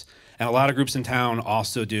tops. And a lot of groups in town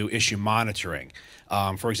also do issue monitoring.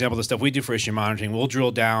 For example, the stuff we do for issue monitoring, we'll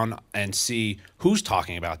drill down and see who's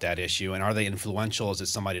talking about that issue, and are they influential? Is it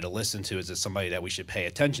somebody to listen to? Is it somebody that we should pay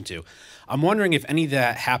attention to? I'm wondering if any of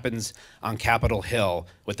that happens on Capitol Hill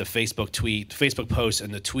with the Facebook posts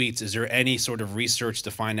and the tweets. Is there any sort of research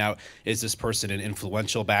to find out, is this person an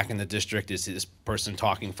influential back in the district? Is this person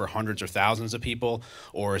talking for hundreds or thousands of people?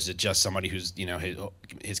 Or is it just somebody who's, you know,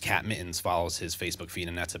 his cat Mittens follows his Facebook feed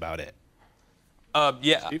and that's about it?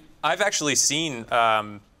 Yeah, I've actually seen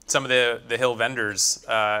some of the Hill vendors,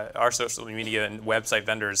 our social media and website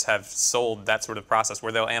vendors, have sold that sort of process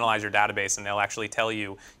where they'll analyze your database and they'll actually tell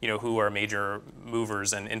you, you know, who are major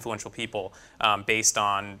movers and influential people based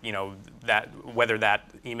on, you know, whether that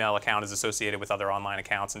email account is associated with other online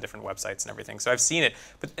accounts and different websites and everything. So I've seen it,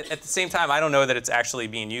 but at the same time, I don't know that it's actually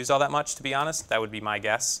being used all that much, to be honest. That would be my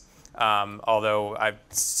guess. Although I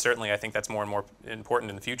think that's more and more important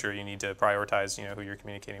in the future. You need to prioritize, you know, who you're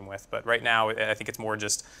communicating with. But right now, I think it's more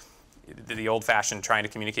just the old-fashioned trying to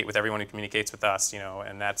communicate with everyone who communicates with us, you know,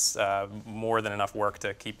 and that's more than enough work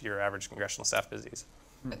to keep your average congressional staff busy.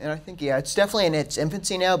 And I think, yeah, it's definitely in its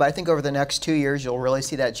infancy now, but I think over the next 2 years, you'll really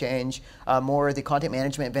see that change. More of the content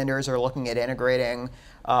management vendors are looking at integrating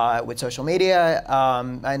with social media.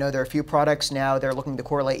 I know there are a few products now, they're looking to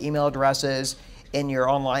correlate email addresses in your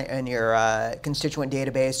constituent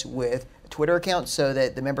database with Twitter accounts so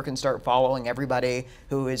that the member can start following everybody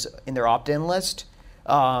who is in their opt-in list.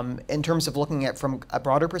 In terms of looking at from a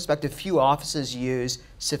broader perspective, few offices use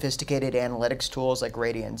sophisticated analytics tools like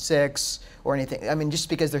Radian6 or anything. I mean, just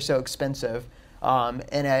because they're so expensive.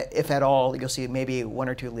 And if at all, you'll see maybe 1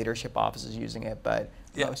 or 2 leadership offices using it, but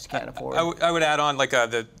yeah, most can't afford. I would add on, like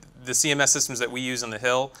the CMS systems that we use on the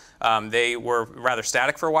Hill, they were rather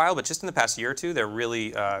static for a while, but just in the past year or two, they're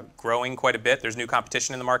really growing quite a bit. There's new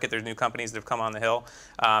competition in the market. There's new companies that have come on the Hill.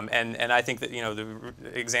 And I think that, you know, the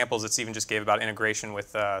examples that Stephen just gave about integration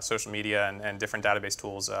with social media and different database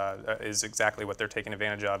tools is exactly what they're taking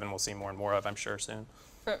advantage of, and we'll see more and more of, I'm sure, soon.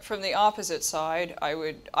 From the opposite side, I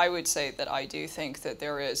would say that I do think that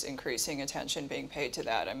there is increasing attention being paid to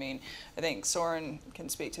that. I mean, I think Soren can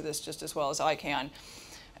speak to this just as well as I can.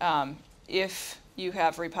 If you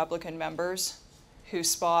have Republican members who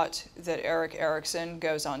spot that Eric Erickson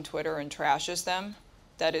goes on Twitter and trashes them,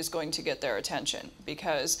 that is going to get their attention,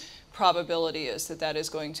 because probability is that that is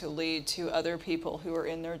going to lead to other people who are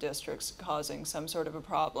in their districts causing some sort of a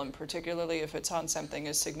problem, particularly if it's on something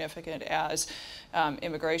as significant as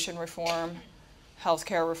immigration reform,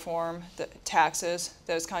 healthcare reform, taxes,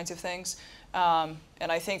 those kinds of things.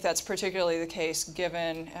 And I think that's particularly the case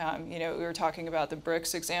given, you know, we were talking about the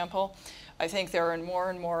BRICS example. I think there are more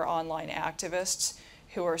and more online activists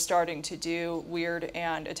who are starting to do weird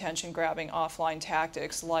and attention-grabbing offline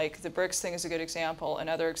tactics, like the BRICS thing is a good example.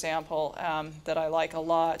 Another example that I like a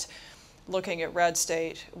lot, looking at red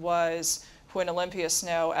state, was when Olympia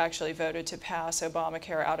Snowe actually voted to pass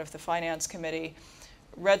Obamacare out of the Finance Committee.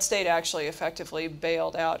 Red State actually effectively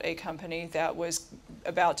bailed out a company that was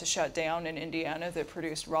about to shut down in Indiana that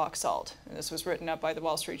produced rock salt. And this was written up by the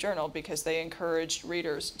Wall Street Journal because they encouraged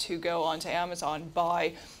readers to go onto Amazon,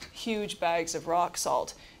 buy huge bags of rock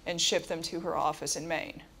salt, and ship them to her office in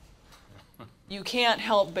Maine. You can't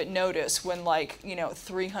help but notice when, like, you know,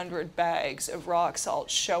 300 bags of rock salt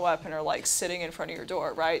show up and are like sitting in front of your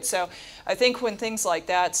door, right? So I think when things like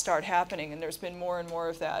that start happening, and there's been more and more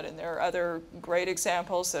of that, and there are other great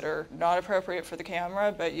examples that are not appropriate for the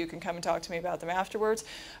camera, but you can come and talk to me about them afterwards.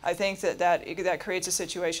 I think that creates a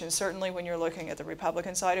situation, certainly when you're looking at the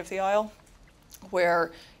Republican side of the aisle,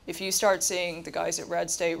 where if you start seeing the guys at Red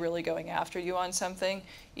State really going after you on something,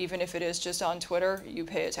 even if it is just on Twitter, you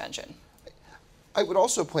pay attention. I would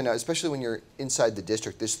also point out, especially when you're inside the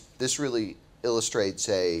district, this really illustrates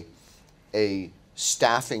a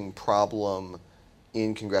staffing problem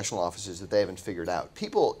in congressional offices that they haven't figured out.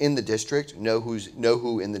 People in the district know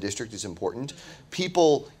who in the district is important.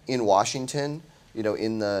 People in Washington, you know,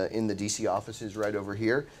 in the DC offices right over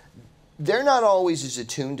here, they're not always as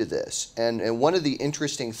attuned to this. And one of the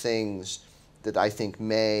interesting things that I think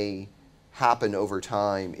may happen over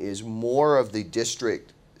time is more of the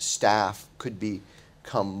district staff could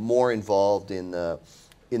become more involved in the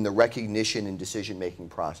recognition and decision-making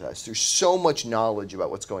process. There's so much knowledge about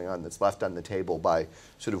what's going on that's left on the table by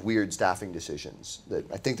sort of weird staffing decisions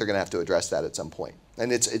that I think they're going to have to address that at some point.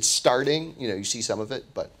 And it's starting. You know, you see some of it,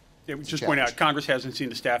 but yeah, just point out, Congress hasn't seen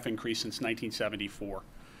the staff increase since 1974.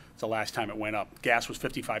 It's the last time it went up. Gas was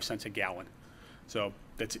 55 cents a gallon. So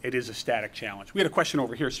it is a static challenge. We had a question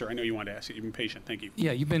over here, sir. I know you wanted to ask it. You've been patient. Thank you.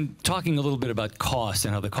 Yeah, you've been talking a little bit about cost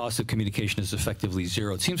and how the cost of communication is effectively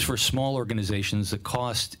zero. It seems for small organizations, the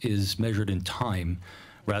cost is measured in time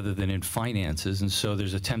rather than in finances, and so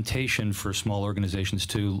there's a temptation for small organizations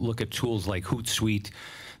to look at tools like Hootsuite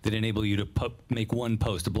that enable you to make one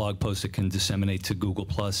post, a blog post that can disseminate to Google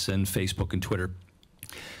Plus and Facebook and Twitter.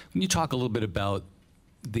 Can you talk a little bit about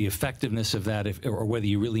the effectiveness of that, or whether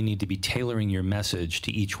you really need to be tailoring your message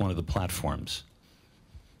to each one of the platforms?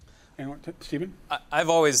 Stephen? I've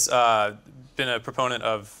always been a proponent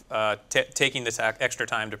of taking this extra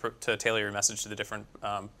time to tailor your message to the different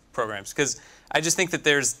programs, because I just think that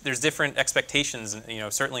there's different expectations,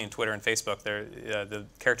 certainly in Twitter and Facebook, the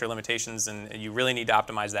character limitations, and you really need to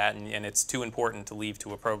optimize that, and it's too important to leave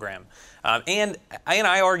to a program. And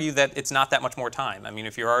I argue that it's not that much more time. I mean,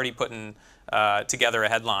 if you're already putting together a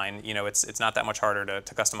headline, it's not that much harder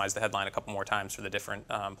to customize the headline a couple more times for the different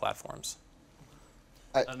platforms.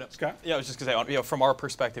 Scott? Yeah, I was just going to say, from our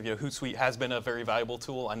perspective, Hootsuite has been a very valuable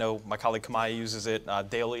tool. I know my colleague Kamai uses it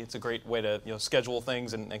daily. It's a great way to schedule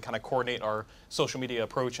things and kind of coordinate our social media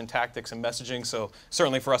approach and tactics and messaging. So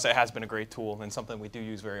certainly for us, it has been a great tool and something we do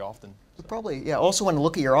use very often. You probably, also want to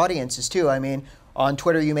look at your audiences too. I mean, on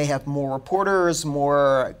Twitter, you may have more reporters,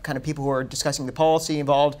 more kind of people who are discussing the policy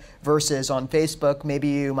involved, versus on Facebook, maybe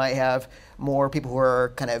you might have more people who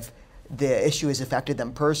are kind of the issue has affected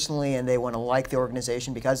them personally and they want to like the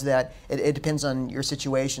organization because of that. It depends on your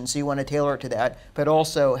situation, so you want to tailor it to that, but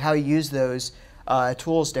also how you use those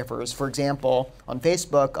tools differs. For example, on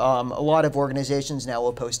Facebook, a lot of organizations now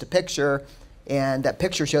will post a picture, and that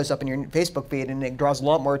picture shows up in your Facebook feed and it draws a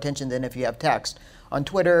lot more attention than if you have text. On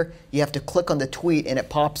Twitter, you have to click on the tweet and it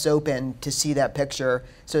pops open to see that picture,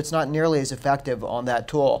 so it's not nearly as effective on that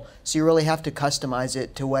tool. So you really have to customize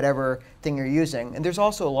it to whatever thing you're using. And there's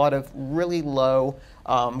also a lot of really low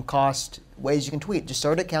cost ways you can tweet. Just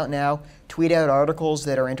start an account now, tweet out articles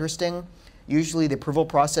that are interesting. Usually the approval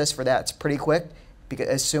process for that's pretty quick, because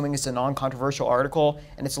assuming it's a non-controversial article,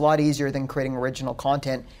 and it's a lot easier than creating original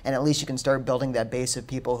content, and at least you can start building that base of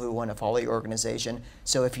people who want to follow your organization.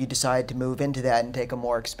 So if you decide to move into that and take a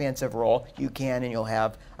more expansive role, you can, and you'll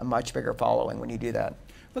have a much bigger following when you do that.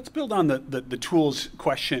 Let's build on the tools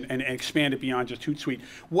question and expand it beyond just Hootsuite.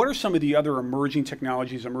 What are some of the other emerging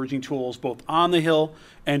technologies, emerging tools, both on the Hill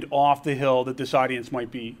and off the Hill, that this audience might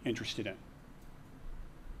be interested in?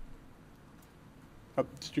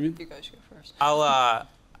 Steven? You guys go first.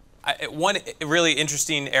 One really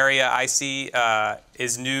interesting area I see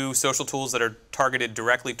is new social tools that are targeted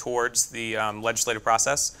directly towards the legislative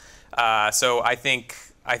process. So I think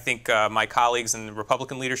my colleagues in the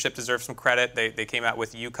Republican leadership deserve some credit. They came out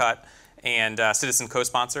with UCut and Citizen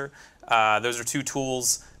Co-Sponsor. Those are two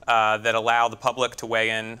tools that allow the public to weigh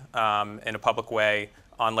in a public way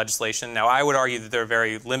on legislation. Now, I would argue that they're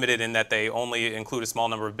very limited in that they only include a small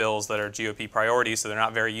number of bills that are GOP priorities, so they're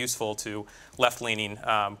not very useful to left-leaning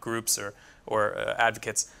groups or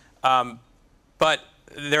advocates. But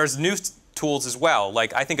there's new tools as well.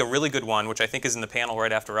 Like, I think a really good one, which I think is in the panel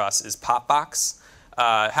right after us, is Popbox.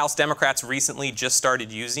 House Democrats recently just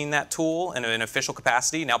started using that tool in an official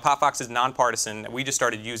capacity. Now, Popbox is nonpartisan. We just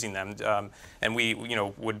started using them, and we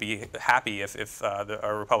would be happy if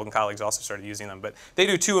our Republican colleagues also started using them. But they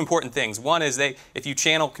do two important things. One is if you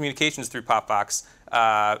channel communications through Popbox,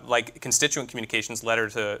 like constituent communications,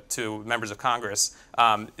 letter to members of Congress,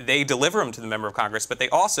 they deliver them to the member of Congress, but they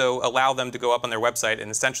also allow them to go up on their website and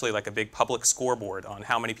essentially like a big public scoreboard on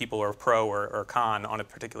how many people are pro or con on a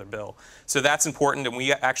particular bill. So that's important, and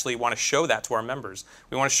we actually want to show that to our members.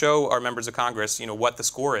 We want to show our members of Congress, what the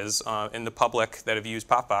score is in the public that have used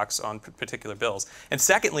Popbox on particular bills. And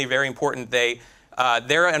secondly, very important,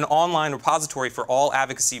 they're an online repository for all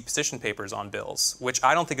advocacy position papers on bills, which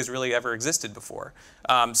I don't think has really ever existed before.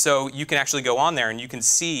 So you can actually go on there and you can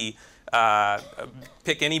see,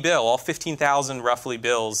 pick any bill, all 15,000 roughly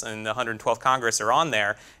bills in the 112th Congress are on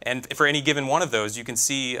there. And for any given one of those, you can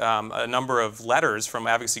see a number of letters from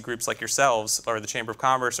advocacy groups like yourselves or the Chamber of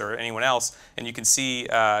Commerce or anyone else. And you can see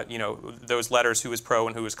those letters, who is pro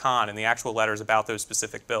and who is con, and the actual letters about those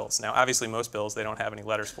specific bills. Now, obviously, most bills they don't have any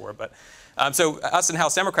letters for, but so us and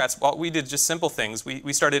House Democrats, well, we did just simple things.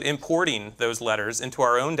 We started importing those letters into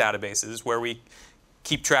our own databases where we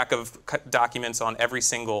keep track of documents on every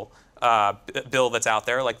single bill that's out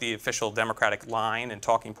there, like the official Democratic line and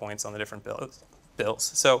talking points on the different bills.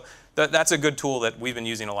 So that's a good tool that we've been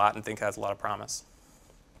using a lot and think has a lot of promise.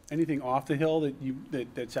 Anything off the Hill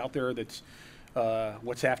that's out there that's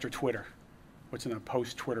what's after Twitter? What's in a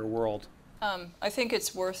post-Twitter world? I think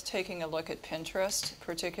it's worth taking a look at Pinterest,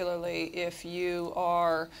 particularly if you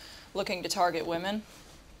are looking to target women.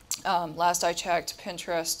 Last I checked,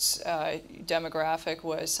 Pinterest's demographic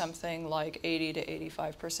was something like 80 to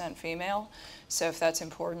 85% female. So if that's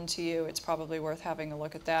important to you, it's probably worth having a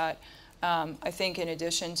look at that. I think in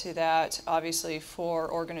addition to that, obviously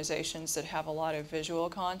for organizations that have a lot of visual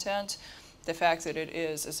content, the fact that it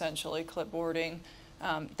is essentially clipboarding,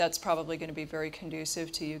 that's probably going to be very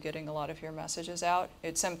conducive to you getting a lot of your messages out.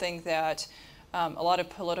 It's something that a lot of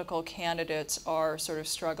political candidates are sort of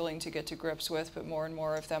struggling to get to grips with, but more and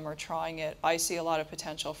more of them are trying it. I see a lot of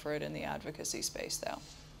potential for it in the advocacy space, though.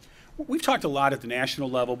 We've talked a lot at the national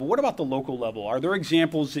level, but what about the local level? Are there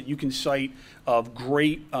examples that you can cite of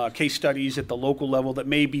great case studies at the local level that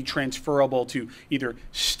may be transferable to either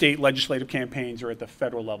state legislative campaigns or at the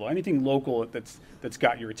federal level? Anything local that's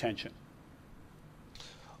got your attention?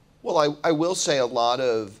 Well, I will say a lot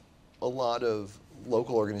of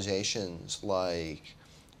local organizations like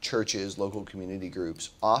churches, local community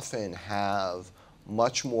groups often have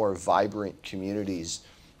much more vibrant communities,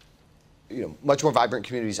 much more vibrant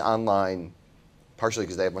communities online, partially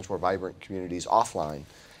because they have much more vibrant communities offline.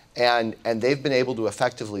 And they've been able to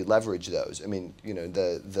effectively leverage those. I mean,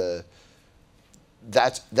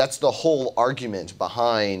 that's the whole argument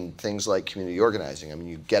behind things like community organizing. I mean,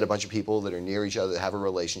 you get a bunch of people that are near each other, that have a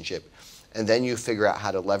relationship, and then you figure out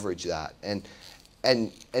how to leverage that.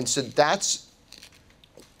 And so that's,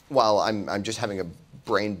 while I'm just having a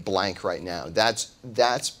brain blank right now,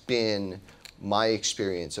 that's been my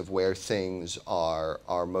experience of where things are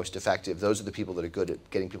most effective. Those are the people that are good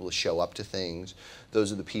at getting people to show up to things.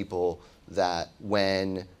 Those are the people that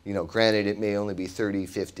when, granted it may only be 30,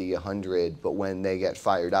 50, 100, but when they get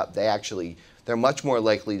fired up, they're much more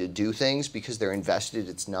likely to do things because they're invested.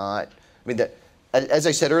 It's not, as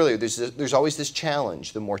I said earlier, there's always this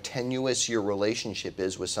challenge. The more tenuous your relationship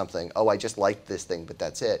is with something, oh, I just like this thing, but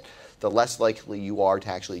that's it, the less likely you are to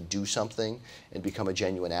actually do something and become a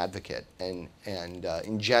genuine advocate. And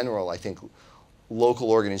in general, I think local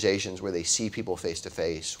organizations where they see people face to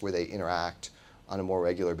face, where they interact on a more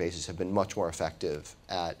regular basis, have been much more effective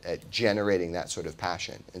at generating that sort of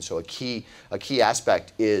passion. And so a key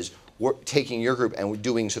aspect is taking your group and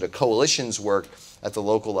doing sort of coalitions work at the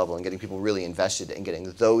local level and getting people really invested and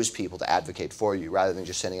getting those people to advocate for you rather than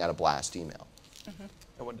just sending out a blast email. Mm-hmm.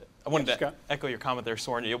 I wanted to echo your comment there,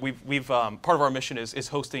 Soren. We've part of our mission is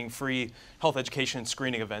hosting free health education and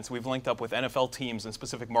screening events. We've linked up with NFL teams in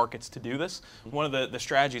specific markets to do this. One of the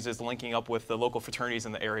strategies is linking up with the local fraternities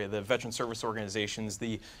in the area, the veteran service organizations,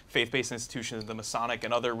 the faith-based institutions, the Masonic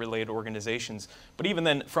and other related organizations. But even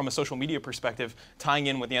then, from a social media perspective, tying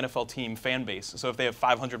in with the NFL team fan base. So if they have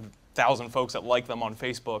 500,000 folks that like them on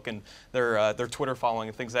Facebook and their Twitter following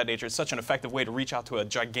and things of that nature, it's such an effective way to reach out to a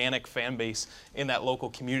gigantic fan base in that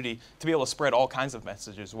local community to be able to spread all kinds of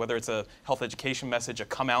messages, whether it's a health education message, a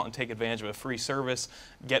come out and take advantage of a free service,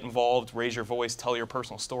 get involved, raise your voice, tell your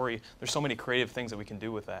personal story. There's so many creative things that we can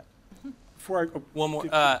do with that. One more,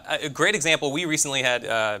 a great example, we recently had,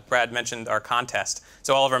 Brad mentioned our contest.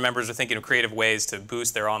 So all of our members are thinking of creative ways to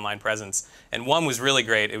boost their online presence. And one was really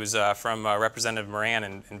great. It was from Representative Moran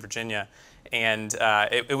in Virginia. And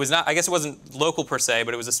it was not, I guess it wasn't local per se,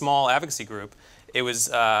 but it was a small advocacy group. It was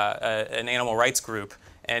an animal rights group.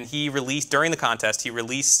 And he released, during the contest, he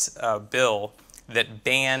released a bill that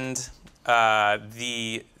banned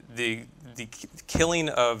the killing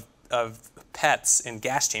of pets in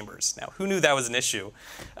gas chambers. Now, who knew that was an issue?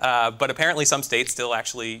 But apparently some states still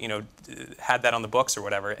actually, had that on the books or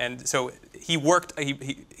whatever. And so he worked,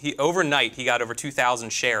 he overnight, he got over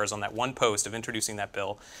 2,000 shares on that one post of introducing that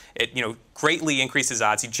bill. It, greatly increased his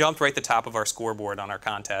odds. He jumped right to the top of our scoreboard on our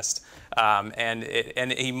contest. And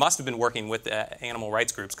he must have been working with animal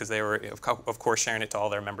rights groups because they were, of course, sharing it to all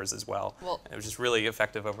their members as well. It was just really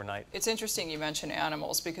effective overnight. It's interesting you mention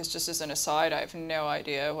animals because just as an aside, I have no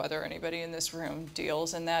idea whether anybody in this room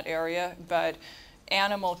deals in that area, but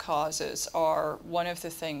animal causes are one of the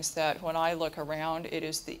things that when I look around, it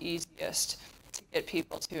is the easiest to get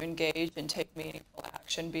people to engage and take meaningful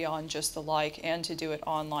action beyond just the like, and to do it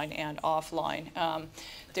online and offline.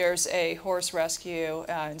 There's a horse rescue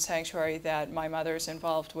and sanctuary that my mother's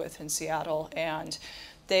involved with in Seattle, and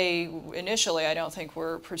they initially, I don't think,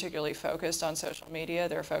 were particularly focused on social media.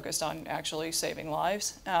 They're focused on actually saving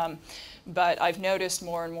lives. But I've noticed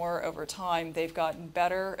more and more over time, they've gotten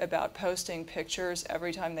better about posting pictures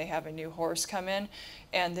every time they have a new horse come in,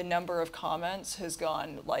 and the number of comments has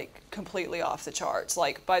gone like completely off the charts.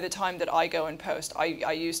 Like by the time that I go and post,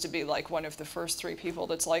 I used to be like one of the first 3 people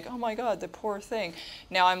that's like, oh my God, the poor thing.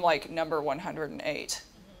 Now I'm like number 108.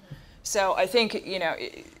 So I think, you know,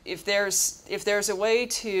 if there's a way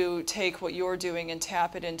to take what you're doing and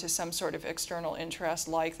tap it into some sort of external interest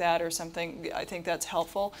like that or something, I think that's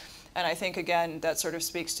helpful. And I think, again, that sort of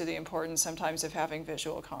speaks to the importance sometimes of having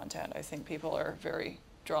visual content. I think people are very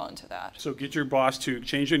drawn to that. So get your boss to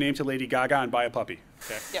change your name to Lady Gaga and buy a puppy.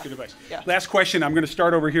 Okay, yeah. Good advice. Yeah. Last question. I'm going to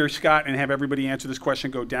start over here, Scott, and have everybody answer this question,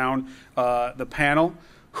 go down the panel.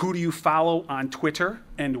 Who do you follow on Twitter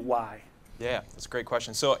and why? Yeah, that's a great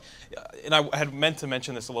question. So, and I had meant to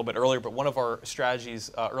mention this a little bit earlier, but one of our strategies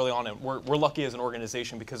early on, and we're lucky as an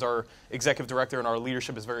organization because our executive director and our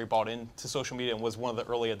leadership is very bought into social media and was one of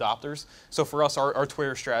the early adopters. So for us, our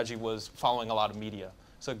Twitter strategy was following a lot of media.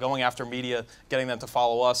 So going after media, getting them to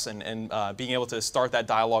follow us, and being able to start that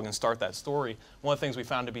dialogue and start that story. One of the things we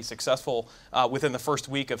found to be successful within the first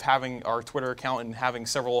week of having our Twitter account and having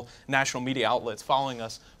several national media outlets following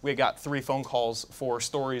us, we got 3 phone calls for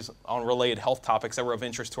stories on related health topics that were of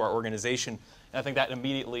interest to our organization. And I think that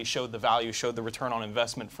immediately showed the value, showed the return on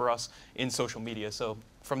investment for us in social media. So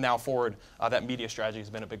from now forward, that media strategy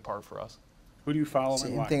has been a big part for us. Who do you follow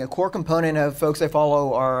and why? I think a core component of folks I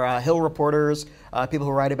follow are Hill reporters, people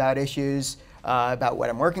who write about issues, about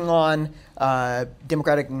what I'm working on,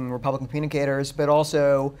 Democratic and Republican communicators, but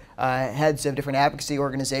also heads of different advocacy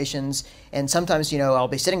organizations. And sometimes, you know, I'll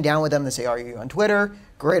be sitting down with them. They say, "Are you on Twitter?"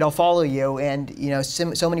 Great, I'll follow you. And you know,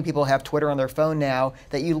 so many people have Twitter on their phone now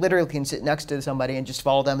that you literally can sit next to somebody and just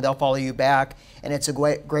follow them. They'll follow you back, and it's a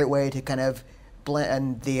great way to kind of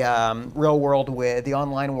blend the real world with the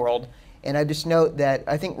online world. And I just note that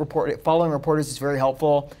I think following reporters is very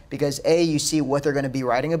helpful because A, you see what they're going to be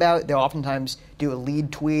writing about. They'll oftentimes do a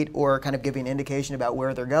lead tweet or kind of give you an indication about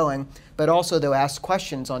where they're going. But also they'll ask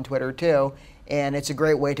questions on Twitter too. And it's a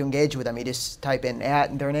great way to engage with them. You just type in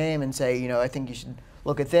their name and say, you know, I think you should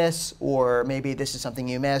look at this, or maybe this is something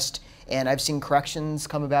you missed. And I've seen corrections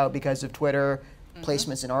come about because of Twitter,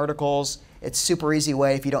 placements in articles. It's a super easy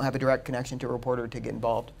way if you don't have a direct connection to a reporter to get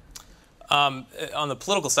involved. On the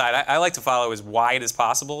political side, I like to follow as wide as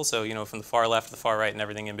possible. So, you know, from the far left to the far right and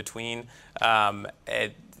everything in between.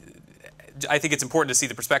 I think it's important to see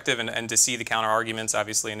the perspective and to see the counter arguments,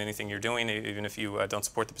 obviously, in anything you're doing, even if you don't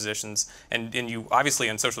support the positions. And you obviously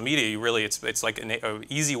on social media, you really it's like an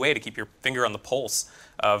easy way to keep your finger on the pulse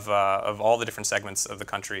of all the different segments of the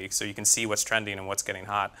country, so you can see what's trending and what's getting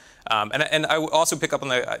hot. And I also pick up on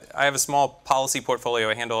I have a small policy portfolio.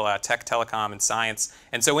 I handle tech, telecom, and science.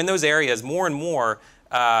 And so in those areas, more and more,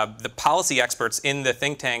 the policy experts in the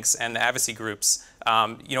think tanks and the advocacy groups,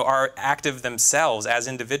 you know, are active themselves as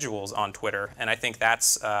individuals on Twitter, and I think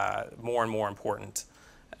that's more and more important.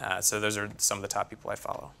 So those are some of the top people I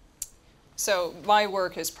follow. So my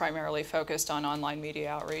work is primarily focused on online media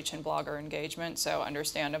outreach and blogger engagement. So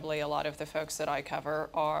understandably, a lot of the folks that I cover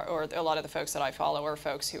or a lot of the folks that I follow are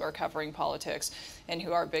folks who are covering politics and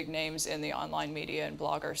who are big names in the online media and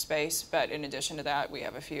blogger space. But in addition to that, we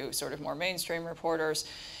have a few sort of more mainstream reporters.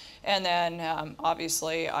 And then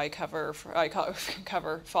obviously I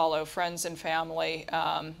follow friends and family,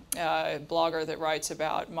 a blogger that writes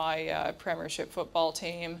about my premiership football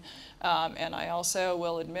team. And I also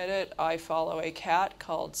will admit it, I follow a cat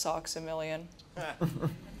called Socks a Million.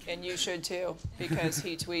 And you should too, because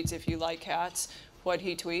he tweets, if you like cats, what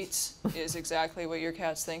he tweets is exactly what your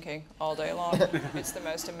cat's thinking all day long. It's the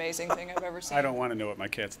most amazing thing I've ever seen. I don't want to know what my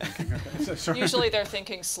cat's thinking. Okay. Usually they're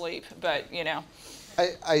thinking sleep, but you know.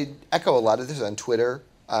 I echo a lot of this on Twitter.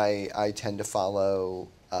 I tend to follow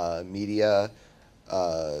media,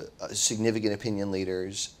 significant opinion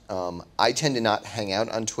leaders. I tend to not hang out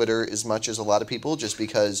on Twitter as much as a lot of people just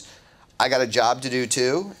because I got a job to do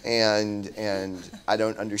too, and I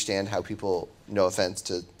don't understand how people, no offense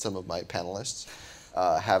to some of my panelists,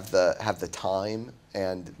 have the time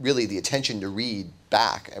and really the attention to read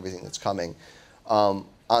back everything that's coming.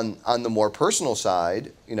 On the more personal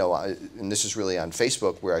side, you know, and this is really on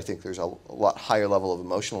Facebook where I think there's a lot higher level of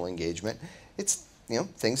emotional engagement. It's, you know,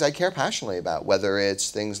 things I care passionately about, whether it's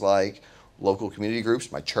things like local community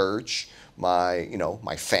groups, my church, my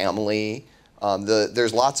family.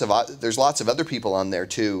 There's lots of other people on there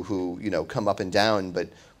too who, you know, come up and down,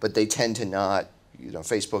 but they tend to not. You know,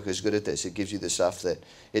 Facebook is good at this. It gives you the stuff that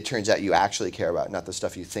it turns out you actually care about, not the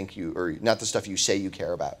stuff you think or not the stuff you say you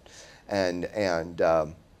care about. And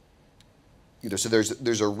you know, so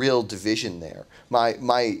there's a real division there.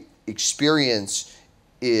 My experience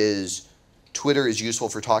is Twitter is useful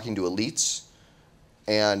for talking to elites,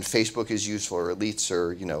 and Facebook is useful for elites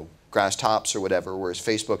or, you know, grass tops or whatever. Whereas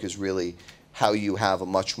Facebook is really how you have a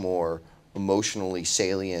much more emotionally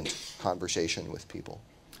salient conversation with people.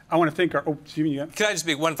 I want to thank our, oh, Stephen, yeah. Can I just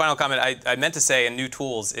make one final comment? I meant to say in new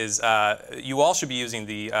tools is you all should be using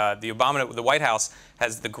the White House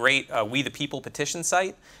has the great We the People petition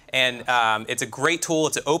site. And it's a great tool.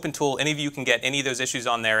 It's an open tool. Any of you can get any of those issues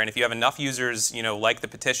on there. And if you have enough users, you know, like the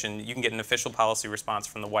petition, you can get an official policy response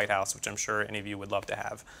from the White House, which I'm sure any of you would love to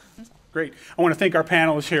have. Great. I want to thank our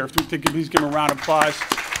panelists here. Please give them a round of applause.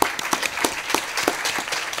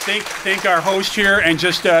 Thank our host here, and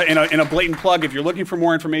just in a blatant plug, if you're looking for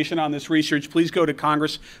more information on this research, please go to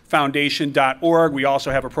congressfoundation.org. We also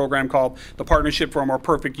have a program called the Partnership for a More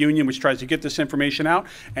Perfect Union, which tries to get this information out.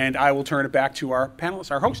 And I will turn it back to our panelists,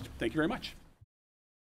 our host. Thank you very much.